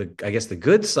I guess the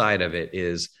good side of it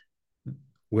is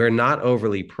we're not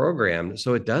overly programmed.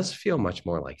 So it does feel much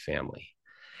more like family.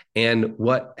 And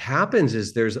what happens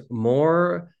is there's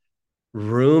more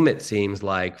room, it seems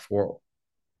like, for,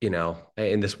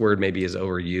 and this word maybe is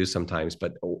overused sometimes,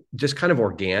 but just kind of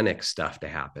organic stuff to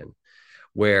happen,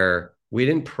 where we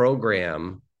didn't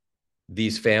program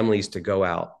these families to go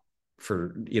out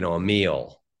for, a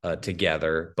meal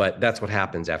together, but that's what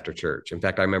happens after church. In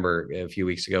fact, I remember a few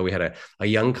weeks ago, we had a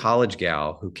young college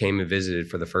gal who came and visited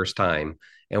for the first time.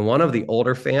 And one of the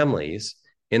older families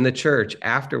in the church,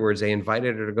 afterwards, they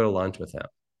invited her to go to lunch with them,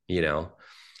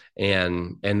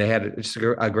 and they had just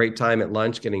a great time at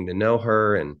lunch, getting to know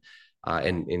her and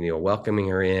welcoming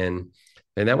her in.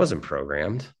 And that wasn't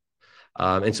programmed.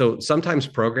 And so sometimes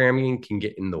programming can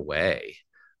get in the way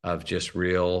of just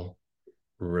real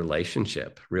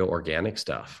relationship, real organic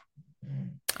stuff.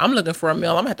 I'm looking for a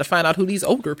meal. I'm gonna have to find out who these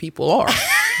older people are.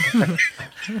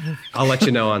 I'll let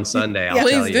you know on Sunday. I'll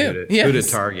tell you who to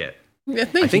target. Yeah,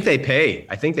 I think they pay.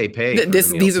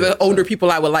 These are the older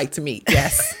people I would like to meet.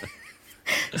 Yes.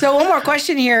 So one more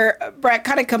question here, Brett,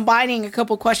 kind of combining a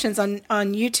couple questions on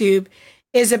YouTube,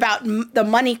 is about the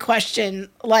money question.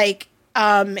 Like,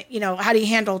 how do you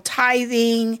handle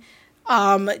tithing?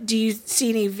 Do you see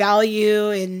any value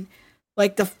in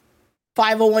like the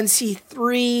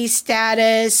 501c3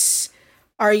 status?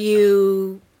 Do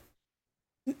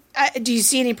you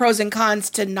see any pros and cons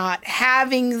to not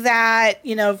having that,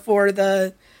 for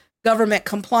the government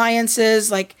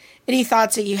compliances? Like, any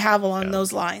thoughts that you have along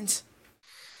those lines?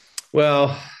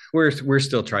 Well, we're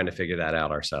still trying to figure that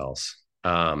out ourselves.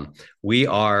 We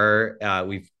are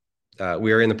in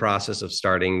the process of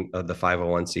starting the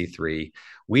 501c3.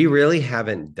 We really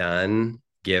haven't done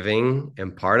giving,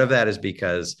 and part of that is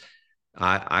because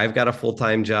I've got a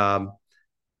full-time job.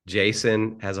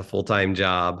 Jason has a full-time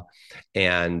job,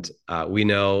 and we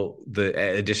know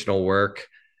the additional work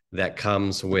that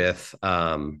comes with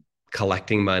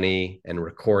collecting money and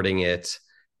recording it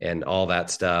and all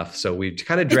that stuff. So we've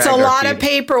kind of dragged It's a lot of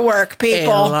paperwork,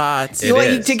 people. A lot. You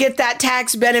want to get that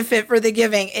tax benefit for the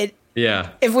giving.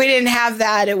 If we didn't have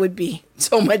that, it would be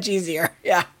so much easier.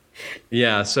 Yeah.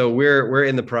 Yeah. So we're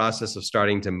in the process of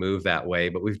starting to move that way,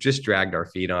 but we've just dragged our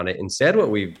feet on it. Instead,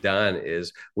 what we've done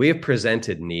is we have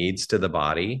presented needs to the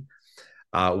body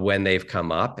when they've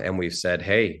come up, and we've said,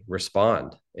 hey,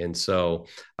 respond. And so,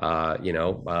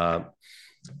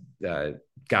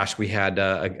 gosh, we had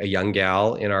a young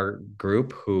gal in our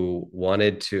group who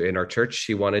in our church,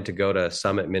 she wanted to go to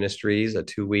Summit Ministries, a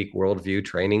 2-week worldview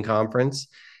training conference,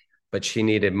 but she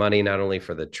needed money not only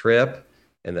for the trip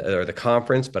or the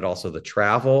conference, but also the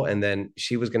travel. And then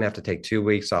she was going to have to take 2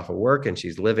 weeks off of work, and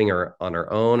she's living on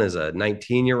her own as a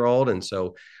 19-year-old. And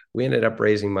so we ended up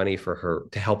raising money for her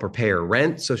to help her pay her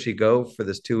rent, so she'd go for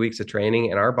this 2 weeks of training.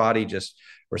 And our body just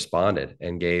responded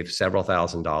and gave several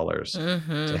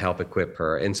 $1,000s to help equip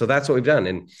her. And so that's what we've done.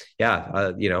 And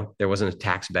there wasn't a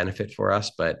tax benefit for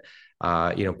us, but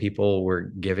people were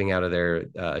giving out of their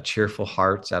cheerful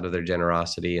hearts, out of their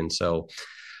generosity. And so,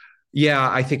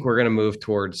 I think we're going to move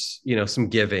towards, some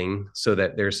giving, so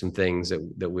that there's some things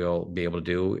that we'll be able to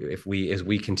do as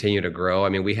we continue to grow. I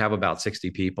mean, we have about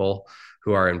 60 people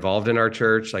who are involved in our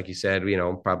church. Like you said,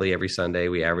 probably every Sunday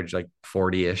we average like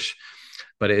 40-ish.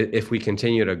 But if we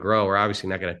continue to grow, we're obviously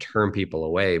not going to turn people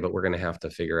away, but we're going to have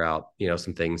to figure out,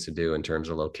 some things to do in terms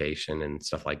of location and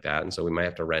stuff like that. And so we might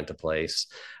have to rent a place,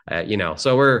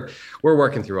 so we're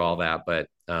working through all that. But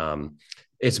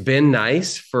it's been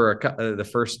nice for the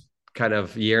first kind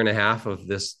of year and a half of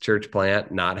this church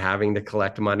plant, not having to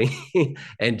collect money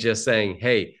and just saying,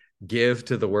 hey, give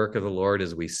to the work of the Lord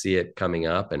as we see it coming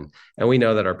up. And we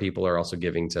know that our people are also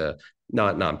giving to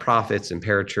nonprofits and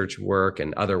parachurch work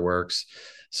and other works.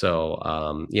 So,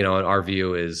 our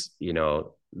view is,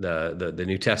 the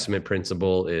New Testament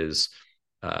principle is,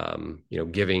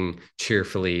 giving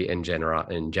cheerfully and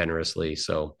generously.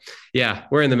 So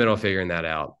we're in the middle of figuring that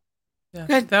out.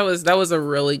 Yeah, that was a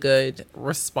really good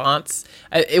response.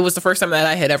 It was the first time that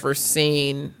I had ever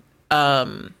seen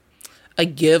a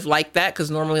give like that, because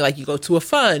normally, like, you go to a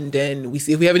fund and we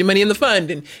see if we have any money in the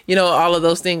fund and all of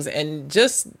those things. And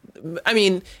just, I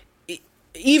mean,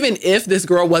 even if this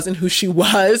girl wasn't who she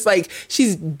was, like,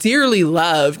 she's dearly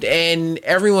loved and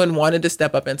everyone wanted to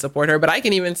step up and support her. But I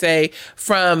can even say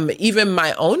from even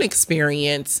my own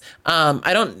experience, we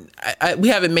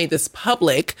haven't made this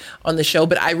public on the show,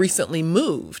 but I recently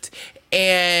moved.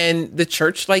 And the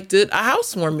church did a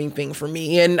housewarming thing for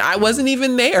me, and I wasn't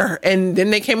even there. And then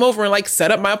they came over and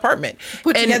set up my apartment,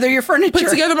 put together your furniture,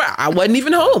 I wasn't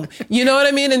even home. You know what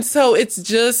I mean? And so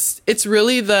it's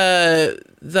really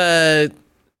the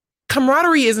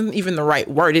camaraderie isn't even the right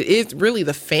word. It is really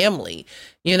the family.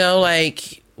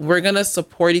 We're gonna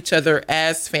support each other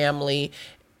as family,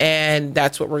 and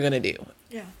that's what we're gonna do.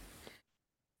 Yeah.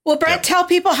 Well, Brett, tell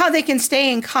people how they can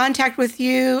stay in contact with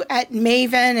you at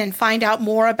Maven and find out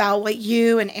more about what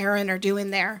you and Aaron are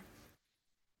doing there.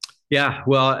 Yeah,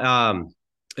 well,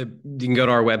 you can go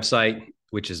to our website,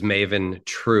 which is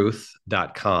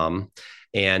maventruth.com.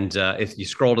 And if you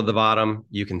scroll to the bottom,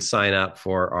 you can sign up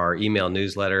for our email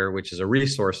newsletter, which is a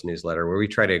resource newsletter where we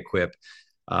try to equip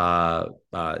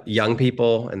young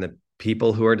people and the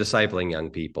people who are discipling young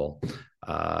people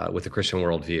with a Christian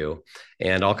worldview,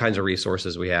 and all kinds of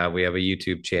resources we have. We have a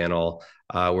YouTube channel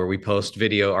where we post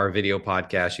our video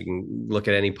podcast. You can look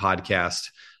at any podcast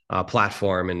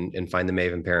platform and find the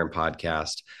Maven Parent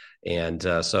Podcast. And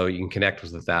so you can connect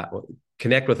with us that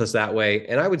way.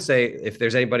 And I would say if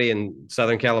there's anybody in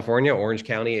Southern California, Orange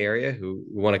County area who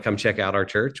want to come check out our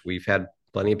church, we've had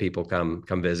plenty of people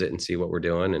come visit and see what we're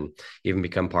doing and even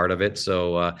become part of it.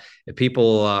 So if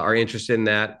people are interested in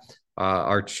that,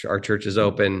 our church is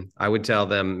open. I would tell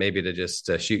them maybe to just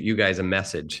shoot you guys a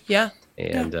message. Yeah.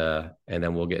 And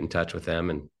then we'll get in touch with them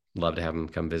and love to have them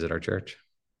come visit our church.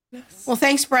 Yes. Well,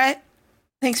 thanks, Brett.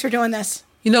 Thanks for doing this.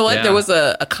 You know what? Yeah. There was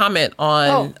a comment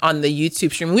on the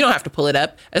YouTube stream. We don't have to pull it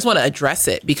up. I just want to address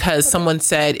it because someone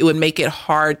said it would make it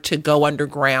hard to go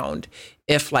underground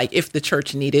if the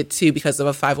church needed to because of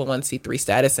a 501c3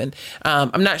 status. And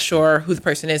I'm not sure who the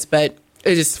person is, but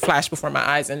it just flashed before my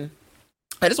eyes. And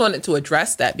I just wanted to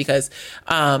address that because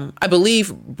I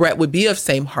believe Brett would be of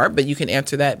same heart, but you can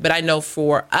answer that. But I know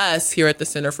for us here at the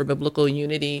Center for Biblical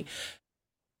Unity,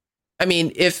 I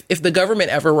mean, if the government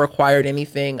ever required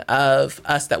anything of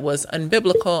us that was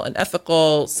unbiblical,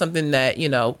 unethical, something that,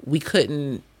 we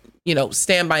couldn't,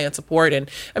 stand by and support. And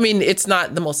I mean, it's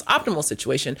not the most optimal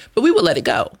situation, but we would let it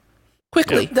go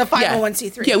quickly. The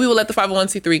 501c3. Yeah, we will let the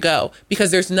 501c3 go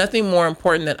because there's nothing more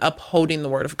important than upholding the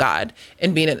word of God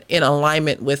and being in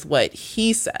alignment with what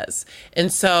he says.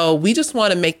 And so we just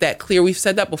want to make that clear. We've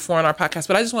said that before on our podcast,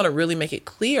 but I just want to really make it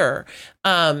clear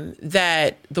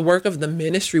that the work of the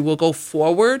ministry will go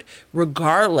forward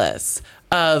regardless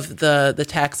of the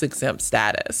tax exempt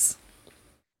status.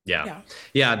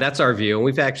 Yeah, that's our view. And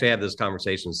we've actually had this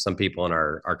conversation with some people in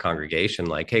our congregation,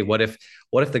 like, hey, what if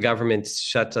the government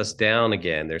shuts us down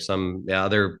again? There's some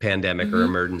other pandemic or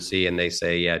emergency, and they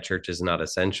say, church is not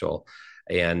essential.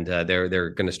 And they're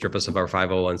going to strip us of our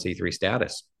 501c3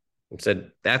 status. And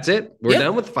said, that's it. We're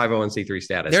done with the 501c3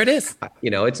 status. There it is.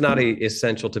 It's not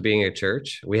essential to being a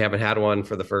church. We haven't had one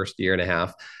for the first year and a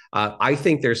half. I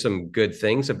think there's some good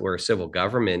things of where civil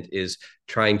government is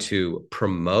trying to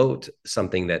promote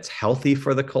something that's healthy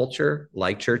for the culture,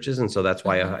 like churches. And so that's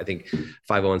why I think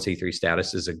 501c3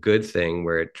 status is a good thing,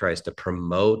 where it tries to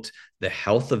promote the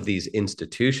health of these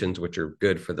institutions, which are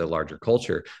good for the larger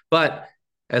culture. But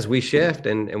as we shift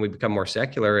and we become more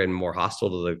secular and more hostile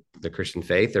to the Christian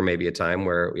faith, there may be a time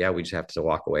where, we just have to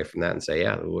walk away from that and say,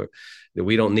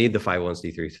 we don't need the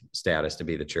 501c3 status to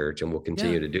be the church, and we'll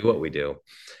continue to do what we do.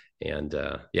 And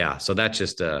so that's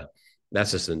just a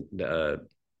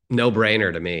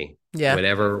no-brainer to me. Yeah.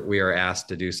 Whenever we are asked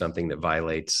to do something that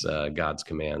violates God's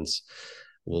commands,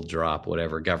 we'll drop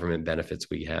whatever government benefits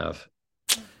we have.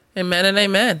 Amen and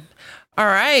amen. All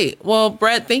right. Well,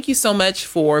 Brett, thank you so much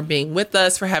for being with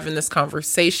us, for having this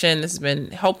conversation. This has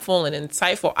been helpful and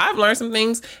insightful. I've learned some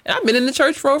things, and I've been in the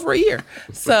church for over a year.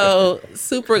 So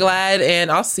super glad,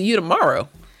 and I'll see you tomorrow.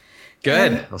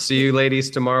 Good. I'll see you ladies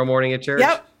tomorrow morning at church.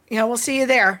 Yep. Yeah, we'll see you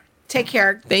there. Take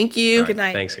care. Thank you. Right. Good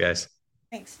night. Thanks, guys.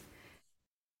 Thanks.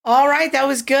 All right. That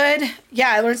was good.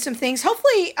 Yeah, I learned some things.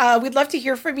 Hopefully, we'd love to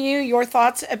hear from you, your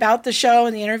thoughts about the show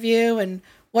and the interview and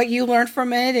what you learned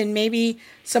from it, and maybe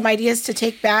some ideas to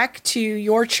take back to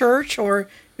your church or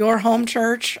your home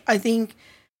church. I think,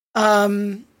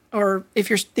 or if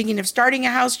you're thinking of starting a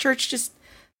house church, just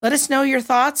let us know your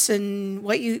thoughts and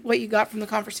what you got from the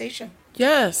conversation.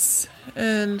 Yes.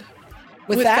 And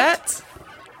with that,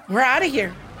 we're out of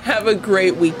here. Have a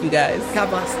great week, you guys. God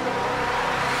bless.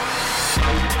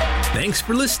 Thanks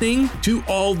for listening to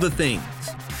All the Things.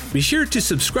 Be sure to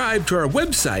subscribe to our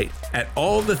website at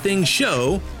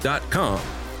allthethingshow.com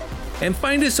and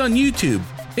find us on YouTube,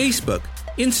 Facebook,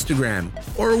 Instagram,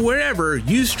 or wherever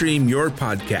you stream your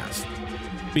podcast.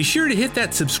 Be sure to hit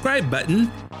that subscribe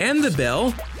button and the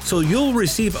bell so you'll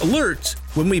receive alerts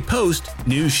when we post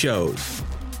new shows.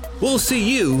 We'll see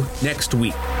you next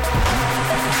week.